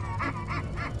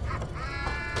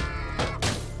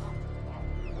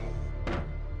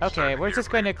 Okay, we're just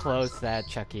going to close that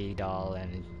Chucky doll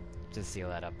and just seal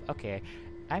that up. Okay,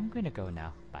 I'm going to go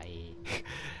now. Bye.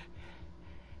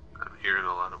 I'm hearing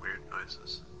a lot of weird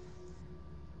noises.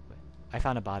 I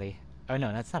found a body. Oh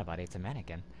no, that's not a body, it's a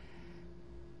mannequin.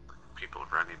 People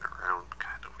running around,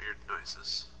 kind of weird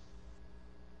noises.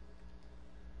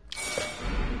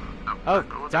 Oh,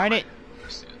 darn it!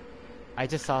 I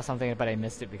just saw something, but I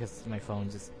missed it because my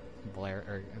phone just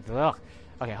blared. Ugh.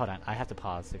 Okay, hold on. I have to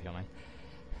pause if you don't mind.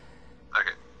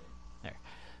 Okay. There.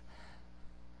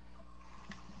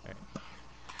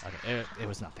 Okay, it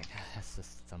was nothing. That's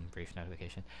just some brief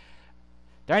notification.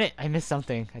 Darn it! I missed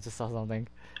something. I just saw something.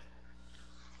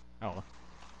 Oh.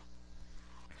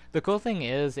 The cool thing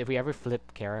is, if we ever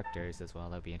flip characters as well,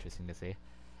 that'd be interesting to see.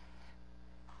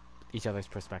 Each other's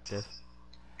perspective.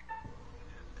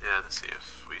 Yeah, to see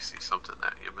if we see something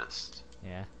that you missed.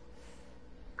 Yeah.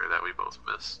 Or that we both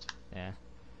missed. Yeah.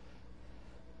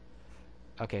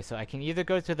 Okay, so I can either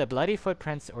go to the bloody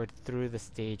footprints or through the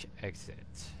stage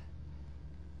exit.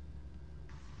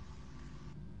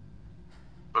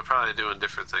 We're probably doing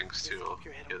different things too.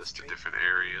 Get us to different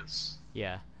areas.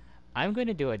 Yeah. I'm going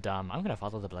to do it dumb. I'm going to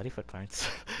follow the bloody footprints.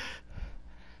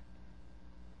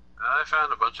 I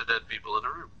found a bunch of dead people in a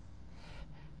room.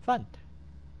 Fun.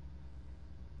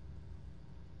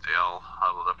 They all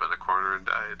huddled up in a corner and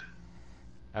died.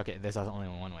 Okay, there's only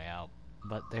one way out.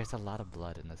 But there's a lot of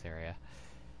blood in this area.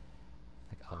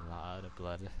 Like, a lot of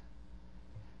blood.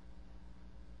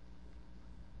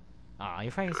 Aw,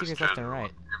 you're finding secrets left and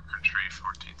right. Infantry,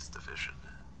 14th Division.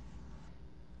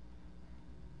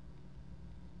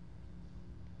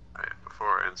 Alright,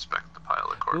 before I inspect the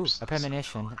pile of Ooh, corpses. a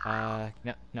premonition.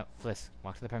 No, Fliss,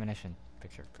 walk to the premonition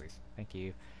picture, please. Thank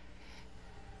you.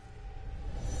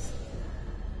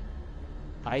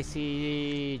 I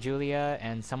see Julia,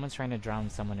 and someone's trying to drown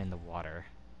someone in the water.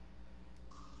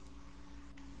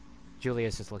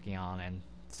 Julia's just looking on, and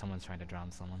someone's trying to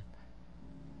drown someone.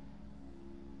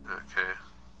 Okay.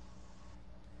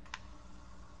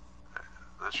 I'm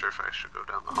not sure if I should go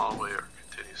down the hallway or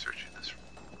continue searching this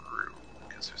room,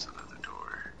 because there's another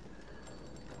door.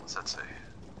 What's that say?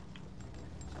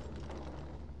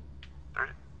 Darn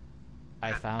it.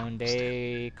 I found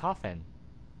a coffin.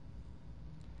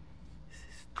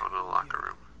 Go to the locker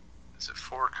room. Is it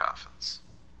 4 coffins?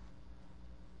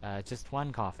 Just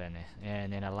one coffin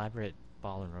in an elaborate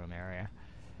ballroom area.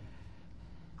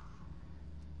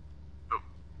 Oh.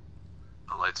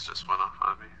 The lights just went off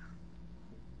on me.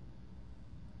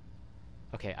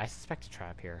 Okay, I suspect a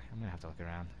trap here. I'm gonna have to look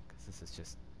around, because this is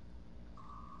just...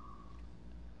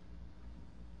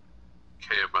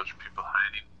 Okay, a bunch of people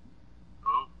hiding.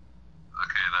 Oh.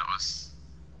 Okay,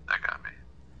 that got me.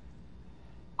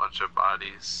 Bunch of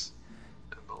bodies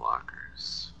in the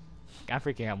lockers. I'm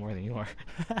freaking out more than you are.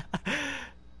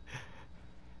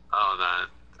 Oh, that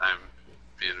I'm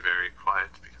being very quiet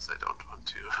because I don't want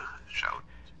to shout.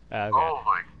 Okay. Oh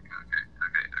my. Okay.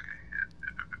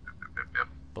 Yep.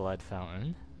 Blood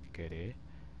fountain. Goody.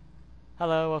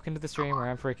 Hello, welcome to the stream where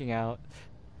I'm freaking out.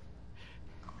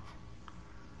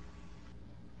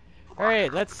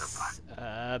 Alright, let's...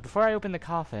 before I open the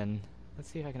coffin, let's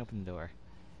see if I can open the door.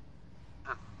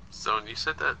 Zone, you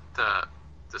said that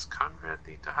does Conrad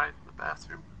need to hide in the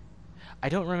bathroom? I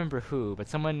don't remember who, but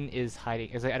someone is hiding.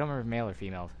 I don't remember male or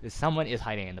female. Someone is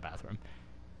hiding in the bathroom.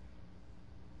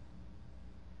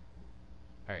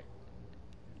 Alright.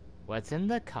 What's in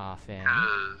the coffin?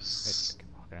 Because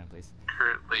walk around, please.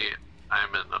 currently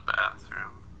I'm in the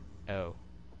bathroom. Oh.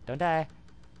 Don't die.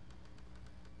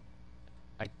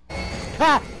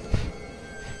 Ah!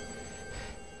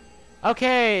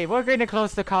 Okay, we're going to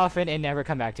close the coffin and never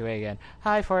come back to it again.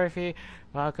 Hi, Forfy.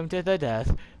 Welcome to the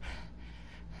death.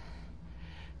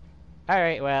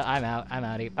 Alright, well, I'm out. I'm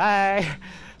outie. Bye!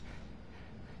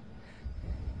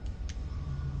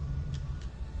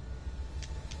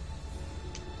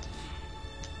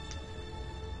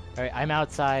 Alright, I'm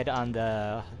outside on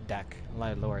the deck.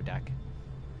 Lower deck.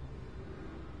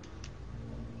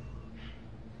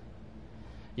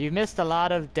 You've missed a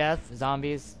lot of death,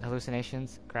 zombies,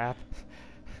 hallucinations, crap.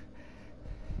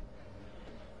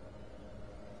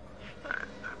 I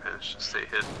managed to stay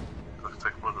hidden. Looks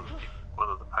like one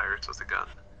of the pirates with a gun.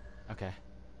 Okay.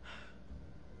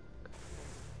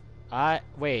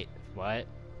 Wait, what?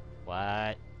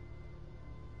 What?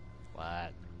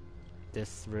 What?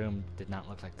 This room did not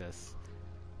look like this.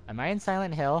 Am I in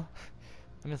Silent Hill?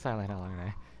 I'm in Silent Hill, aren't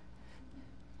I?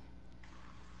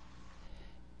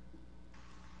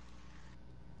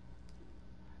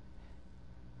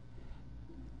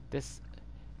 This...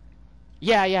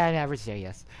 Yeah, an average day,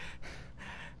 yes.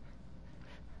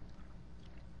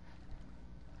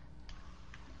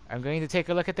 I'm going to take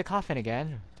a look at the coffin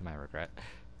again, to my regret.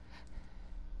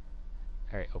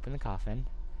 Alright, open the coffin.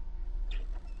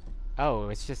 Oh,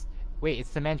 it's just... Wait,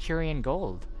 it's the Manchurian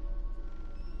gold.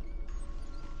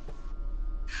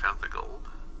 You found the gold?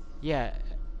 Yeah,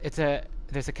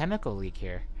 there's a chemical leak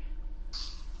here.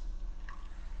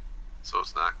 So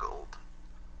it's not gold.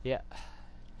 Yeah.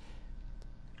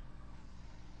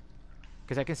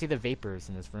 Because I can see the vapors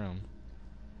in this room.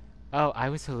 Oh, I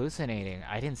was hallucinating.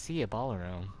 I didn't see a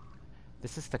ballroom.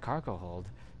 This is the cargo hold.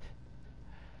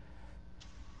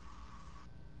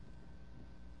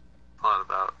 Thought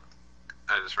about...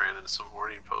 I just ran into some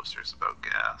warning posters about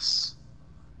gas.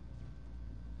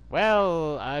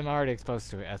 Well, I'm already exposed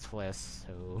to it as Fliss,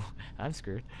 so I'm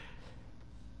screwed.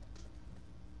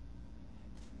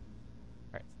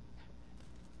 Alright.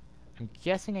 I'm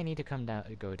guessing I need to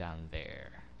go down there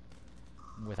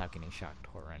without getting shocked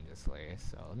horrendously,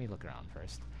 so let me look around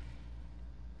first.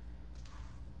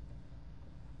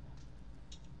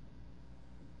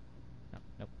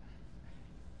 Nope.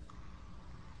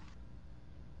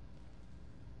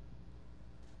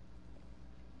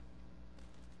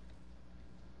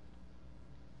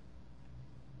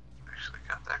 Actually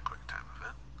got that quick time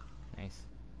event. Nice.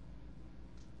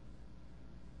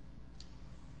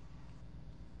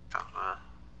 Found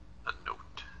a note.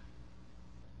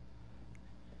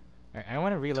 Alright, I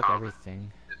want to relook Tom,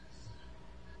 everything.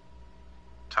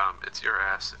 Tom, it's your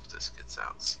ass if this gets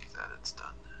out. See that it's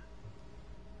done.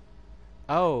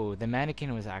 Oh, the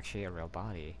mannequin was actually a real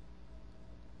body.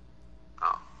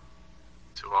 Oh.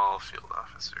 To all field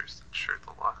officers. officers ensure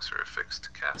the locks are affixed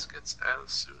to caskets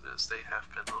as soon as they have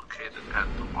been located at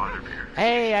the water purification.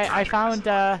 Hey, I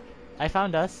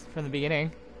found us from the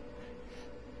beginning.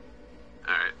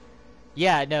 Alright.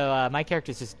 Yeah, no, my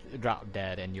character's just dropped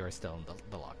dead and you're still in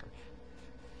the locker.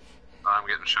 I'm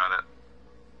getting shot at.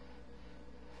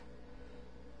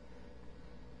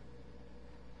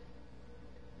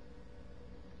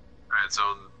 Alright, so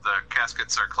the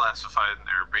caskets are classified and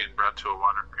they're being brought to a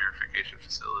water purification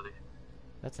facility.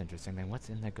 That's interesting. Then what's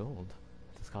in the gold?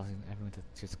 That's causing everyone to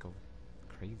just go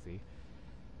crazy.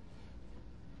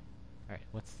 Alright,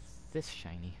 what's this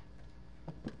shiny?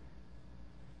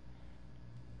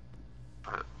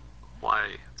 But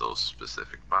why those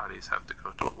specific bodies have to go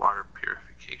to a water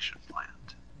purification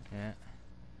plant? Yeah.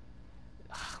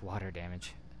 Ugh, water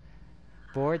damage.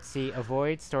 Board C.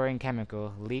 Avoid storing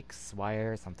chemical, leaks,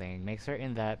 wire, something. Make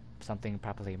certain that something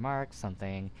properly marked,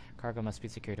 something. Cargo must be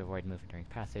secured to avoid movement during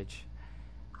passage.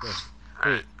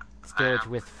 Wait. Storage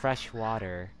with fresh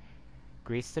water.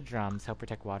 Grease the drums, help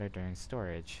protect water during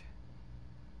storage.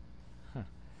 Huh.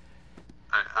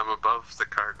 I'm above the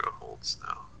cargo holds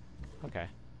now. Okay.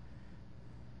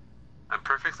 I'm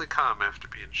perfectly calm after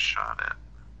being shot at.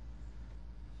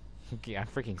 Okay, I'm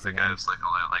freaking The singing. guy's like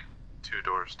only like 2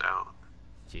 doors down.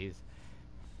 Jeez.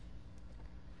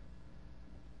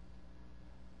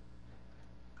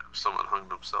 Someone hung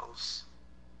themselves.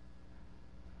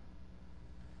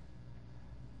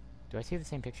 Do I see the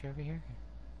same picture over here?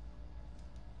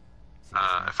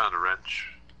 I found a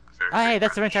wrench. Oh, hey,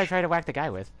 that's the wrench I tried to whack the guy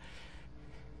with.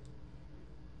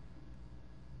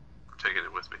 I'm taking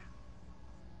it with me.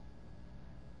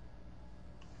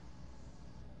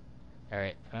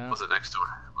 Alright, Was it next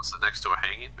to a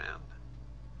hanging man?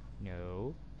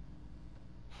 No.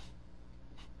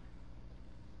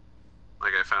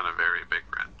 Like I found a very big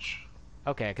wrench.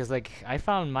 Okay, because like I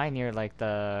found mine near like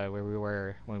the where we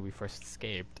were when we first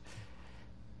escaped.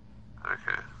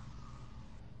 Okay.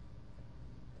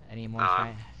 Any more?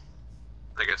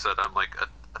 Like I said, I'm like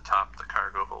atop the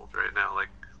cargo hold right now, like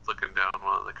looking down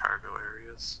one of the cargo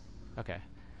areas. Okay.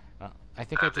 Well, I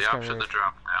think I have the option to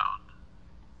drop down.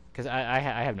 Because I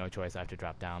have no choice. I have to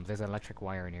drop down. There's an electric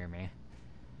wire near me.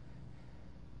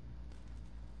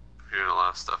 I'm hearing a lot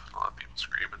of stuff and a lot of people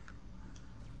screaming.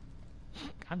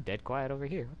 I'm dead quiet over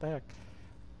here. What the heck?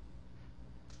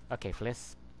 Okay,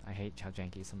 Fliss. I hate how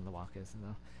janky some of the walk is,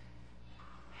 though.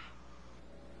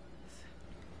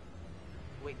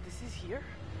 Wait, this is here?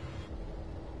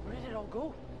 Where did it all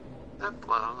go? That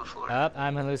blood on the floor. Up,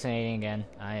 I'm hallucinating again.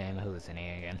 I am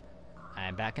hallucinating again.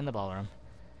 I'm back in the ballroom.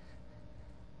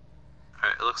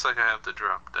 Alright, it looks like I have to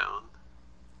drop down.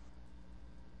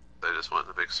 I just went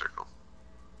in a big circle.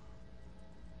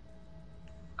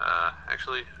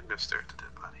 Actually, I'm gonna stare at the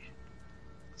dead body.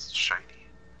 It's shiny.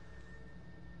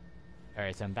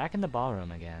 Alright, so I'm back in the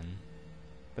ballroom again.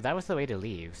 But that was the way to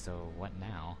leave, so what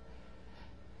now?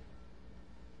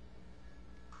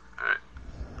 Alright,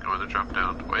 going to drop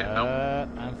down. Wait, no.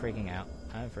 I'm freaking out.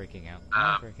 I'm freaking out.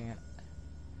 I'm freaking out.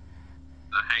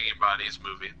 The hanging body is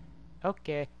moving.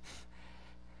 Okay.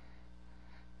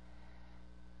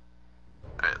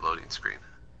 Alright, loading screen.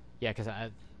 Yeah, because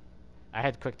I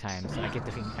had quick time, so I get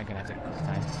the feeling I'm gonna have to quick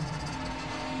time.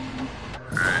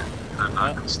 Alright, I'm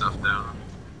knocking stuff down.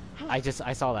 I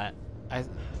saw that.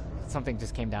 Something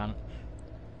just came down.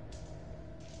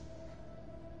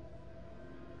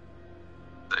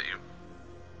 Is that you?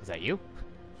 Is that you?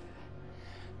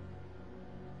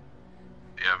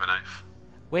 Do you have a knife?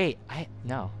 Wait,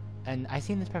 no. And I've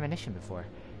seen this premonition before.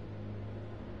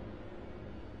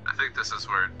 I think this is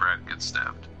where Brad gets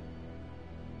stabbed.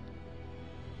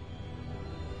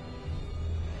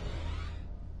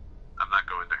 I'm not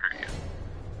going to hurt you.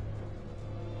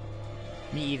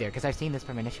 Me either, because I've seen this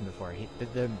premonition before.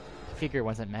 The figure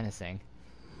wasn't menacing.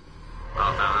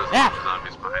 Oh, no, there's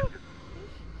zombies behind you.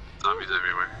 Zombies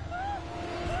everywhere.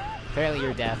 Apparently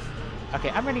you're deaf. Okay,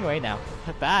 I'm running away now.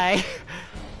 Bye!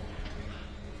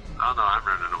 Oh no, I'm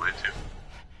running away too.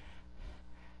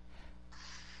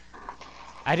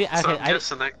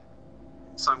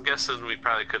 So I'm guessing we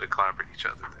probably could have clobbered each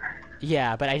other there.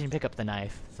 Yeah, but I didn't pick up the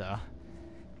knife, so...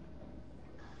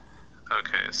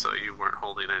 Okay, so you weren't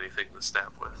holding anything to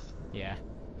stab with. Yeah.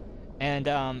 And,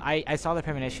 I saw the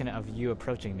premonition of you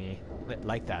approaching me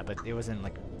like that, but it wasn't,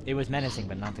 like... It was menacing,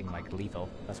 but nothing, like, lethal.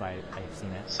 That's why I've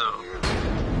seen it. So...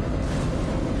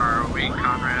 Are we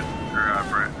Conrad, or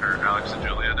Brett, or Alex and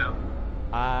Julia now?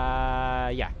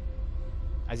 Yeah.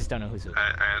 I just don't know who's who.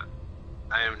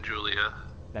 I am Julia.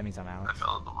 That means I'm Alex. I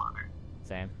fell in the water.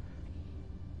 Same.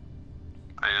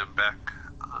 I am back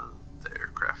on the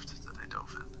aircraft that I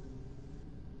dove in.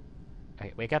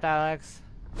 Okay, wake up, Alex.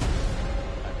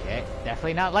 Okay,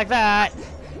 definitely not like that.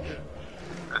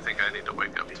 I think I need to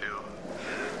wake up too.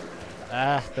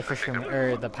 The fisherman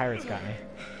or the pirates got me.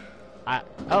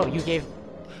 Oh, you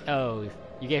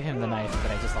gave him the knife,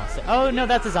 but I just lost it. Oh no,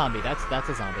 that's a zombie. That's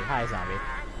a zombie. Hi, zombie.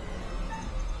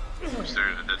 I'm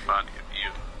staring at a dead body of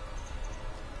you.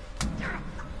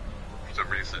 For some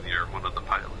reason, you're one of the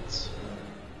pilots.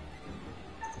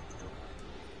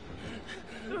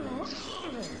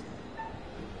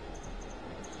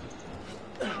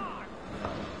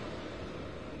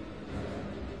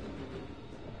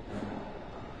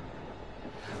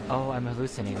 Oh, I'm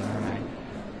hallucinating, aren't I?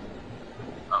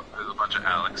 Oh, there's a bunch of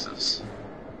Alexes.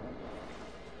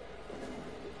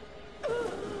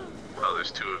 Oh,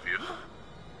 there's two of you.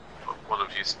 But one of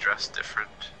you's dressed different.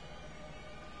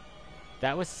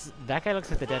 That guy looks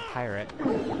like the dead pirate.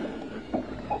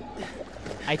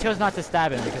 I chose not to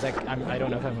stab him because I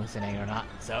don't know if I'm hallucinating or not,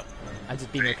 so I'm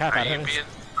just being a cop out of it.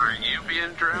 Are you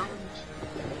being drowned?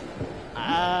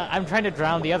 I'm trying to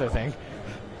drown the other thing.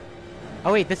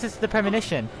 Oh wait, this is the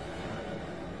premonition.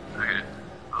 Okay.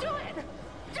 Do it!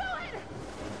 Do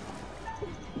it!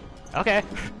 Okay.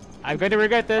 I'm going to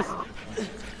regret this.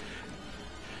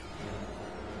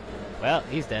 Well,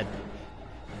 he's dead.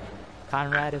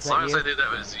 Conrad, is that you? As long as I knew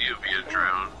that was you being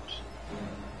drowned.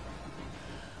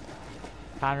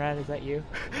 Conrad, is that you?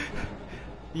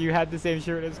 You had the same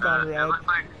shirt as Conrad.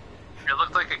 It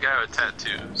looked like a guy with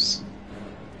tattoos.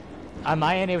 On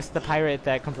my end, it was the pirate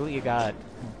that completely got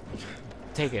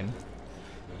taken.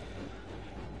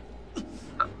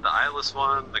 The eyeless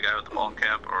one, the guy with the ball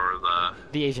cap, or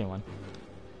the Asian one.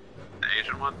 The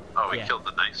Asian one? Oh, we Yeah. killed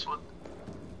the nice one?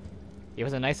 He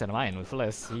wasn't nice on mine with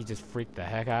Fliss. He just freaked the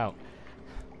heck out.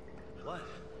 What?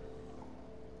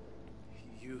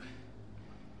 You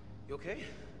okay?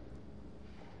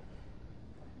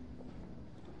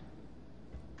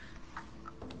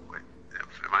 Wait,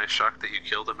 am I shocked that you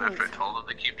killed him after I told him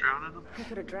to keep drowning him? I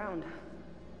could have drowned.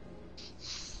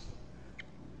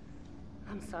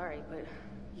 I'm sorry, but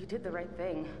you did the right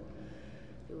thing.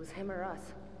 It was him or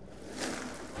us.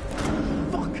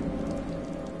 Fuck!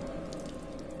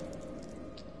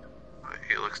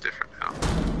 He looks different now.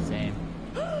 Same.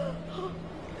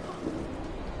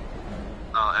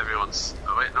 Oh, everyone's...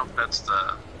 Oh, wait, no, that's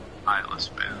the eyeless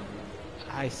man.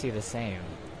 I see the same.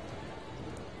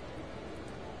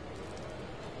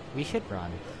 We should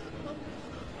run.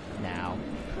 Now.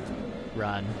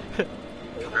 Run.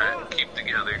 Alright, keep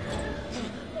together.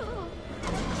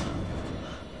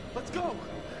 Let's go!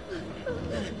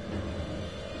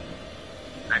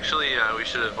 Actually, we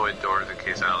should avoid doors in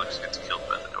case Alex gets killed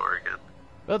by the door again.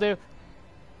 Will do.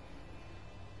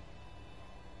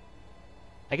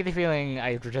 I get the feeling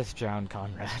I just drowned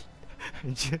Conrad. I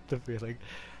get the feeling.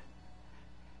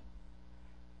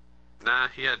 Nah,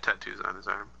 he had tattoos on his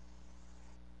arm.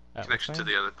 Oh, Connection to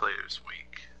the other player's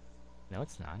weak. No,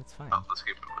 it's not. It's fine. Oh, let's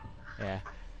keep moving. Yeah.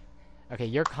 Okay,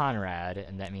 you're Conrad,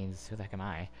 and that means who the heck am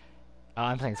I? Oh,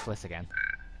 I'm playing Fliss again.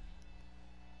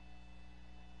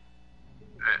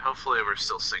 Alright, hopefully we're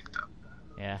still synced up.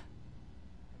 Yeah.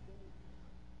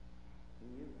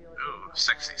 Ooh,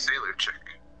 sexy sailor chick.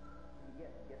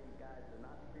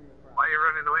 Why are you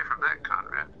running away from that,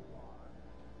 Conrad?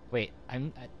 Wait,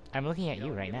 I'm looking at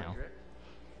you right now.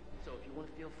 So if you want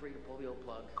to feel free to pull the old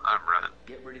plug. I'm running.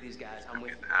 Get rid of these guys. I'm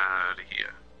with you. Out of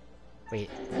here. Wait.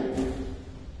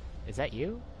 Is that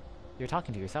you? You're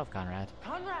talking to yourself, Conrad.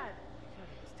 Conrad! God,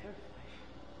 it was terrifying.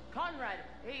 Conrad!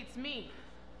 Hey, it's me!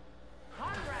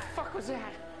 Conrad! Fuck was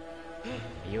that?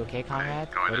 Are you okay,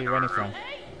 Conrad? Going What are you into running our from? room.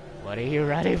 What are you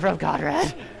running from,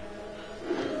 Conrad?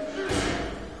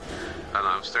 I don't know,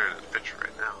 I'm staring at the picture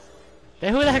right now.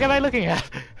 Then who the heck am I looking at?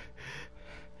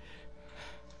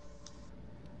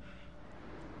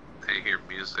 I hear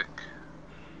music.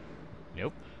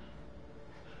 Nope.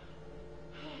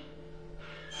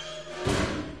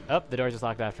 Oh, the door just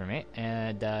locked after me,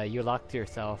 and you locked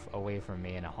yourself away from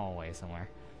me in a hallway somewhere.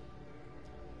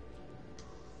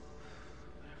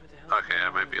 Okay, I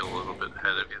might be a little bit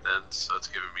ahead of you then, so it's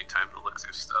giving me time to look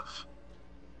through stuff.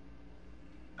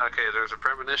 Okay, there's a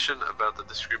premonition about the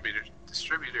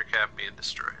distributor cap being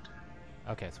destroyed.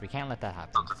 Okay, so we can't let that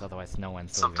happen, because otherwise no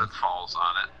one's Something leaving. falls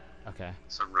on it. Okay.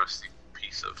 Some rusty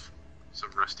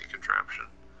contraption.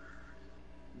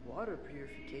 Water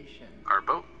purification. Our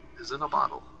boat is in a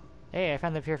bottle. Hey, I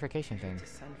found the purification thing. To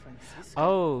San Francisco.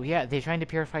 Oh, yeah, they're trying to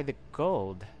purify the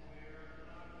gold.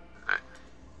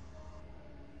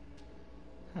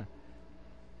 Huh.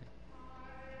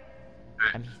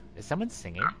 I mean, is someone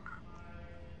singing?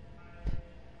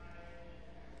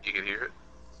 You can hear it?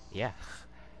 Yeah.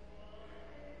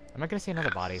 I'm not gonna see another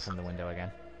body from the window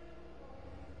again.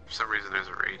 For some reason there's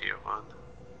a radio on.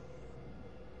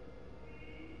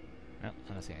 Nope,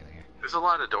 I don't see anything here. There's a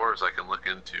lot of doors I can look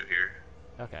into here.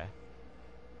 Okay.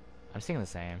 I'm seeing the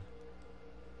same.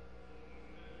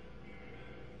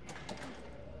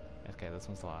 Okay, this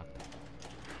one's locked.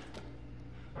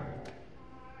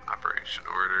 Operation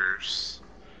orders.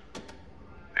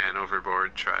 Man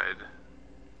overboard tried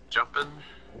jumping,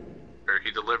 or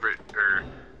he delivered, or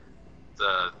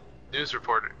the news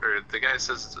reporter, or the guy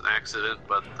says it's an accident,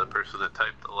 but the person that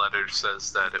typed the letter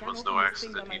says that it was no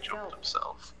accident, he jumped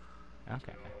himself.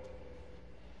 Okay.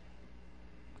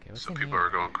 Okay, what's So in people here? were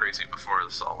going crazy before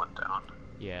this all went down.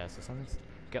 Yeah, so something's...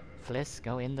 Go, Fliss,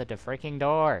 go in the freaking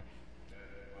door!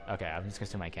 Okay, I'm just gonna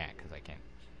assume I can't, because I can't.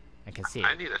 I can see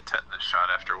I it. need a tetanus shot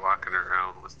after walking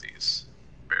around with these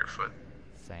barefoot.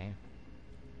 Same.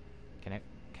 Can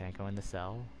I go in the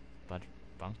cell?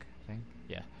 Bunk thing?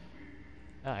 Yeah.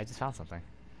 Oh, I just found something.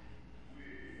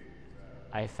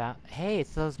 I found... Hey,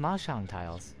 it's those mahjong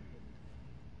tiles.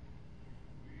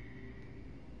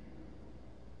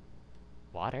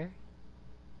 Water?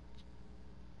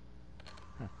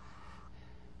 Huh.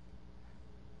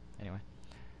 Anyway.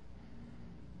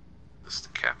 This is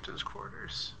the captain's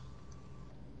quarters.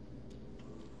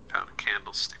 Found a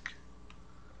candlestick.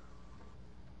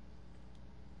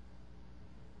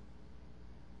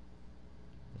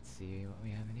 Let's see what we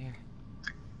have in here.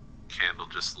 Candle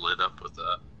just lit up with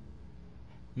a...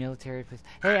 Military police.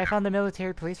 Hey, I found the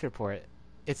military police report.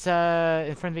 It's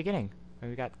in front of the beginning where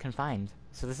we got confined.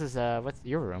 So this is what's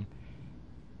your room?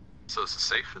 So it's a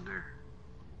safe in there?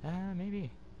 Maybe.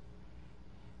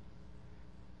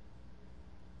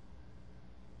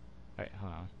 Alright,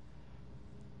 hold on.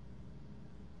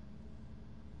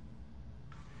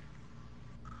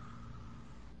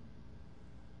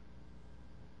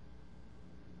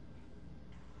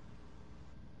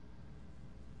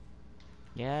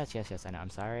 Yes, I know. I'm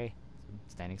sorry. I'm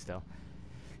standing still.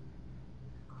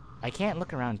 I can't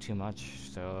look around too much,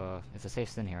 so if the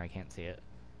safe's in here, I can't see it.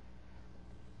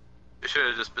 It should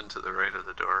have just been to the right of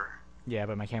the door. Yeah,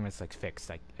 but my camera's like fixed.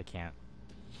 I can't.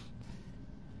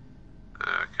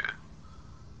 Okay.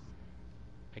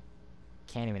 I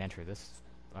can't even enter this.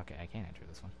 Okay, I can't enter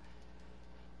this one.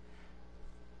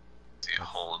 See a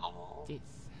hole in the wall. Jeez.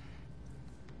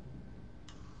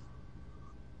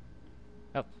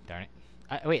 Oh, darn it.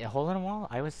 Wait, a hole in a wall?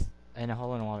 I was in a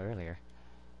hole in a wall earlier.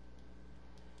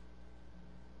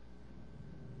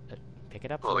 Pick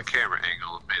it up. Well, the camera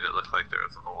angle made it look like there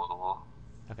was a hole in the wall.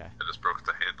 Okay. I just broke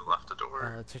the handle off the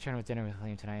door. Let's return with dinner with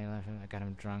Liam tonight. I got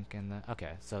him drunk and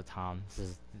okay, so Tom. This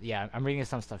is... Yeah, I'm reading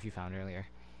some stuff you found earlier.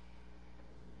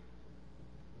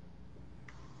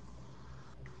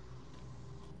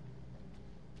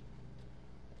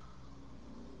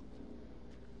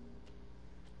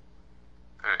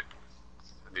 Alright.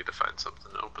 I need to find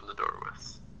something to open the door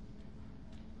with.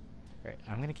 Alright,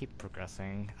 I'm gonna keep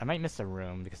progressing. I might miss a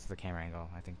room because of the camera angle.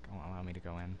 I think it won't allow me to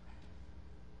go in.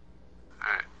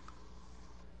 Alright.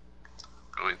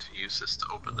 Going to use this to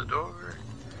open the door.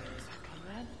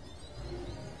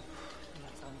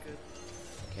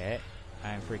 Okay,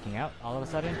 I'm freaking out all of a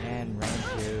sudden and run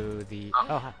into the...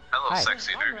 Oh, hi. hello, Hi.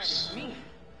 sexy nurse.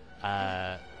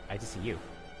 I just see you.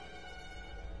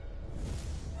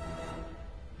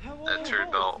 That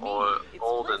turned all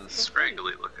old and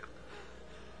scraggly looking.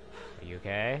 Are you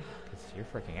okay? Because you're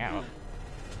freaking out.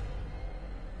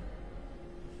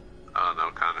 Oh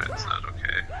no, Connor, it's not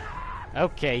okay.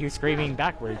 Okay, you're screaming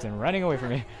backwards and running away from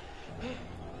me.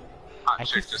 Hot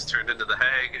chick just turned into the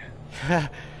hag.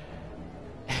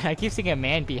 I keep seeing a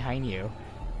man behind you.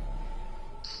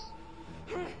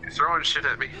 You're throwing shit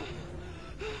at me.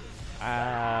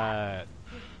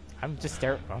 I'm just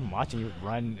I'm watching you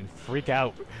run and freak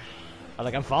out.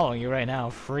 Like, I'm following you right now,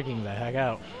 freaking the heck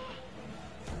out.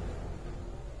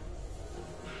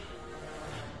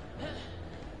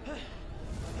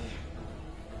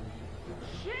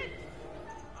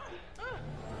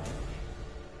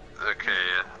 Okay,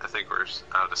 I think we're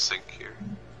out of sync here.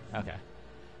 Okay.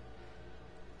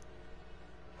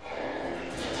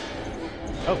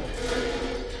 Oh.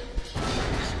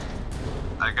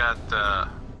 I got,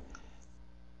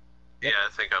 yeah, I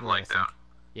think I'm like out.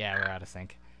 Yeah, we're out of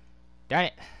sync. Darn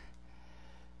it.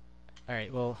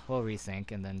 Alright, we'll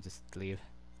resync and then just leave.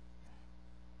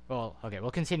 Well, okay,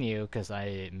 we'll continue because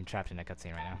I'm trapped in a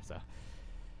cutscene right now, so.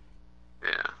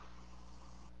 Yeah.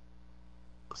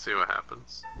 Let's see what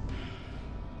happens.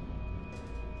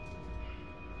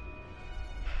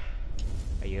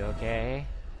 Are you okay?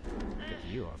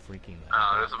 You are freaking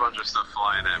the There's a bunch of stuff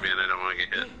flying at me and I don't want to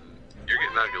get hit. You're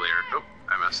getting uglier. Oh,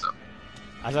 I messed up.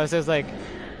 As I was like,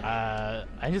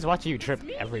 I'm just watching you trip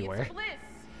everywhere.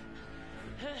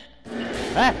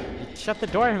 Ah! You shut the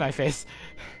door in my face.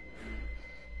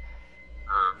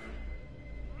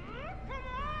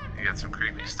 got some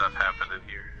creepy stuff happening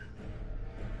here.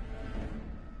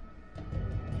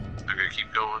 I'm gonna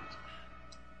keep going.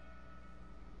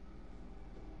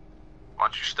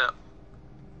 Watch your step.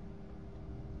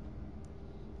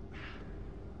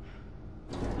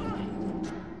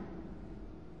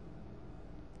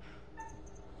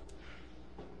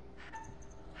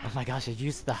 Oh my gosh, I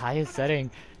used the highest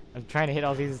setting. I'm trying to hit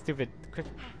all these stupid quick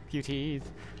QTEs.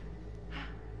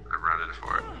 I'm running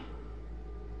for it.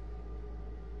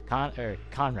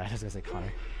 Conrad, I was gonna say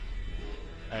Connor.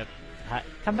 Hi,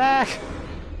 come back!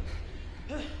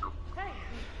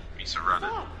 He's running.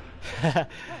 Yeah,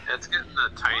 it's getting a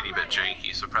tiny bit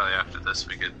janky, so probably after this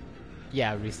we could...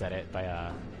 Yeah, reset it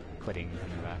by quitting and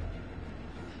coming back.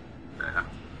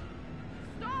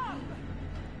 Yeah.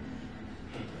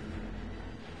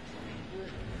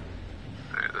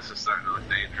 Alright, this is starting to look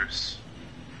dangerous.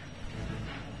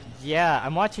 Yeah,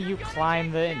 I'm watching you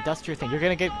climb the industrial thing. You're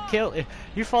gonna get killed. If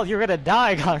you fall, you're gonna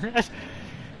die, Conrad. As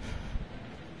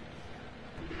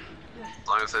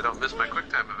long as I don't miss my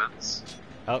QuickTime events.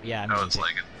 Oh, yeah, Oh, it's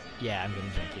lagging. Yeah, I'm getting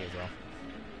janky as well.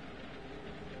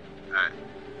 Alright.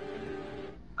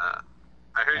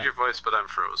 I heard your voice, but I'm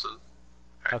frozen.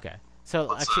 Right. Okay. So,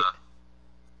 Let's, actually...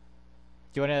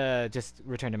 Do you want to just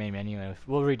return to main menu? And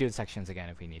we'll redo the sections again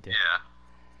if we need to. Yeah.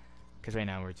 Because right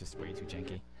now we're just way too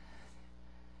janky.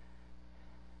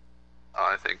 Oh,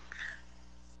 I think...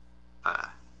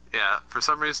 yeah, for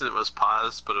some reason it was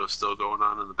paused, but it was still going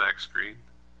on in the back screen.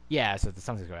 Yeah, so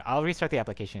something's going on. I'll restart the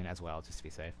application as well, just to be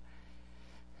safe.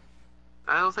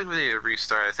 I don't think we need to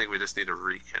restart, I think we just need to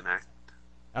reconnect.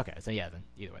 Okay, so yeah, then.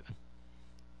 Either way, then.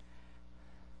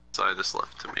 So I just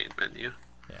left the main menu.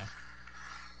 Yeah.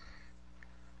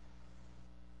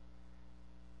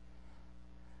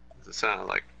 It sounded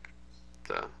like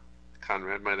the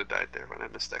Conrad might have died there when I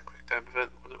missed that QuickTime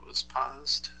event when it was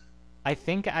paused. I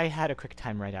think I had a quick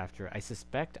time right after. I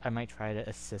suspect I might try to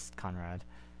assist Conrad.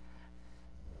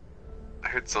 I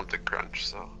heard something crunch,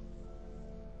 so...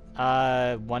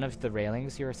 One of the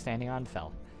railings you were standing on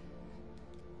fell.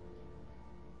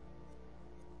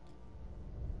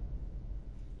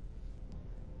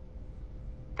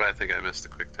 But I think I missed the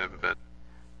QuickTime event.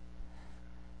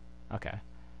 Okay.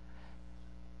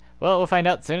 Well, we'll find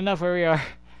out soon enough where we are.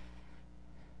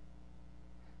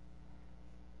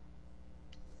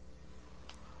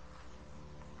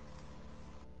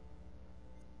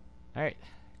 Alright,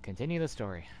 continue the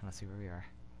story. Let's see where we are.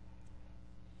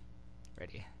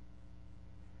 Ready.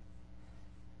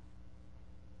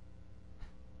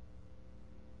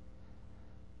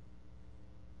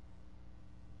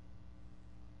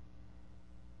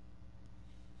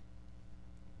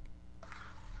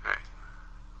 Alright.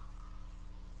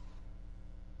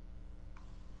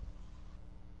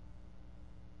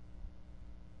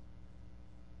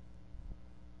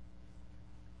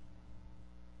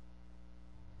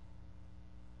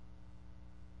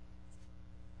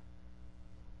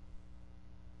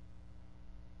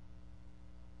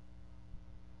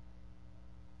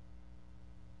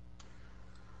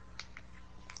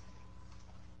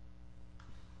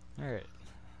 Alright.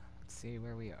 Let's see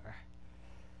where we are.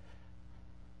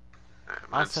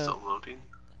 Mine's still loading.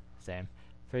 Same.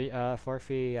 For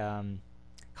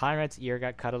Conrad's ear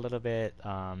got cut a little bit.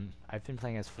 I've been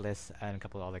playing as Fliss and a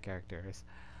couple of other characters.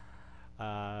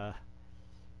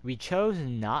 We chose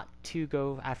not to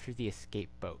go after the escape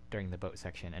boat during the boat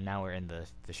section, and now we're in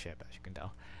the ship, as you can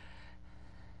tell.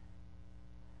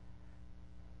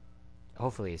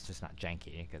 Hopefully it's just not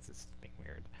janky, because it's being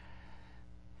weird.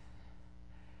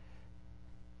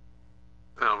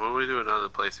 No, when we do another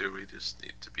playthrough, we just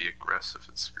need to be aggressive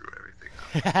and screw everything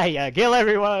up. Yeah, kill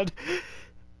everyone!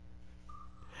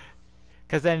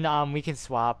 Because then we can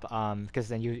swap, because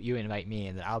then you invite me,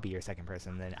 and then I'll be your second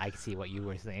person, and then I can see what you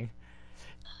were saying.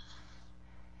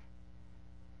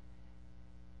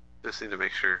 Just need to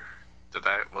make sure,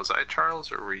 was I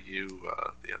Charles, or were you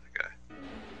the other guy?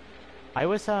 I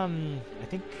was, I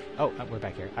think, oh, we're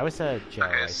back here. I was Joe, okay,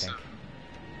 I think.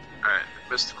 Alright,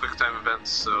 missed the QuickTime events,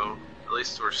 so at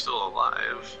least we're still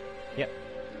alive. Yep.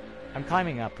 I'm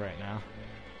climbing up right now.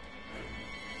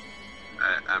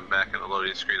 I'm back in the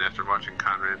loading screen after watching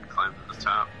Conrad climb to the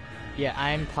top. Yeah,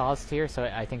 I'm paused here, so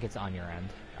I think it's on your end.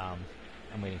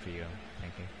 I'm waiting for you.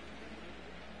 Thank you.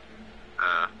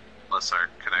 Unless our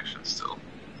connection's still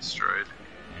destroyed.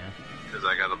 Yeah. Because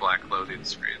I got a black loading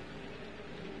screen.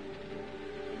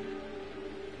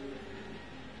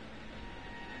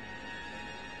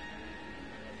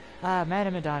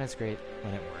 Medan is great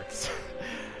when it works.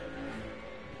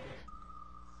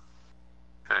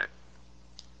 Alright.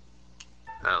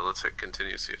 Let's hit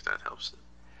continue, see if that helps it.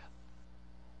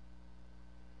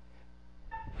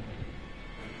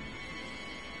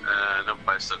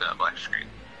 still got a black screen.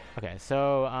 Okay,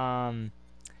 so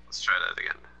Let's try that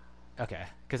again. okay,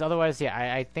 because otherwise, yeah,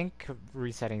 I think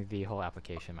resetting the whole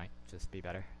application might just be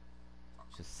better.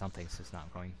 Just something's just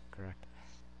not going correct.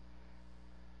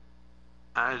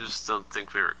 I just don't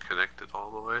think we were connected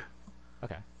all the way.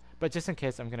 Okay, but just in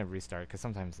case, I'm gonna restart because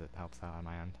sometimes it helps out on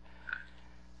my end.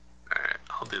 Alright,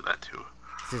 I'll do that too.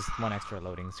 It's just one extra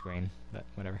loading screen, but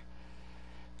whatever.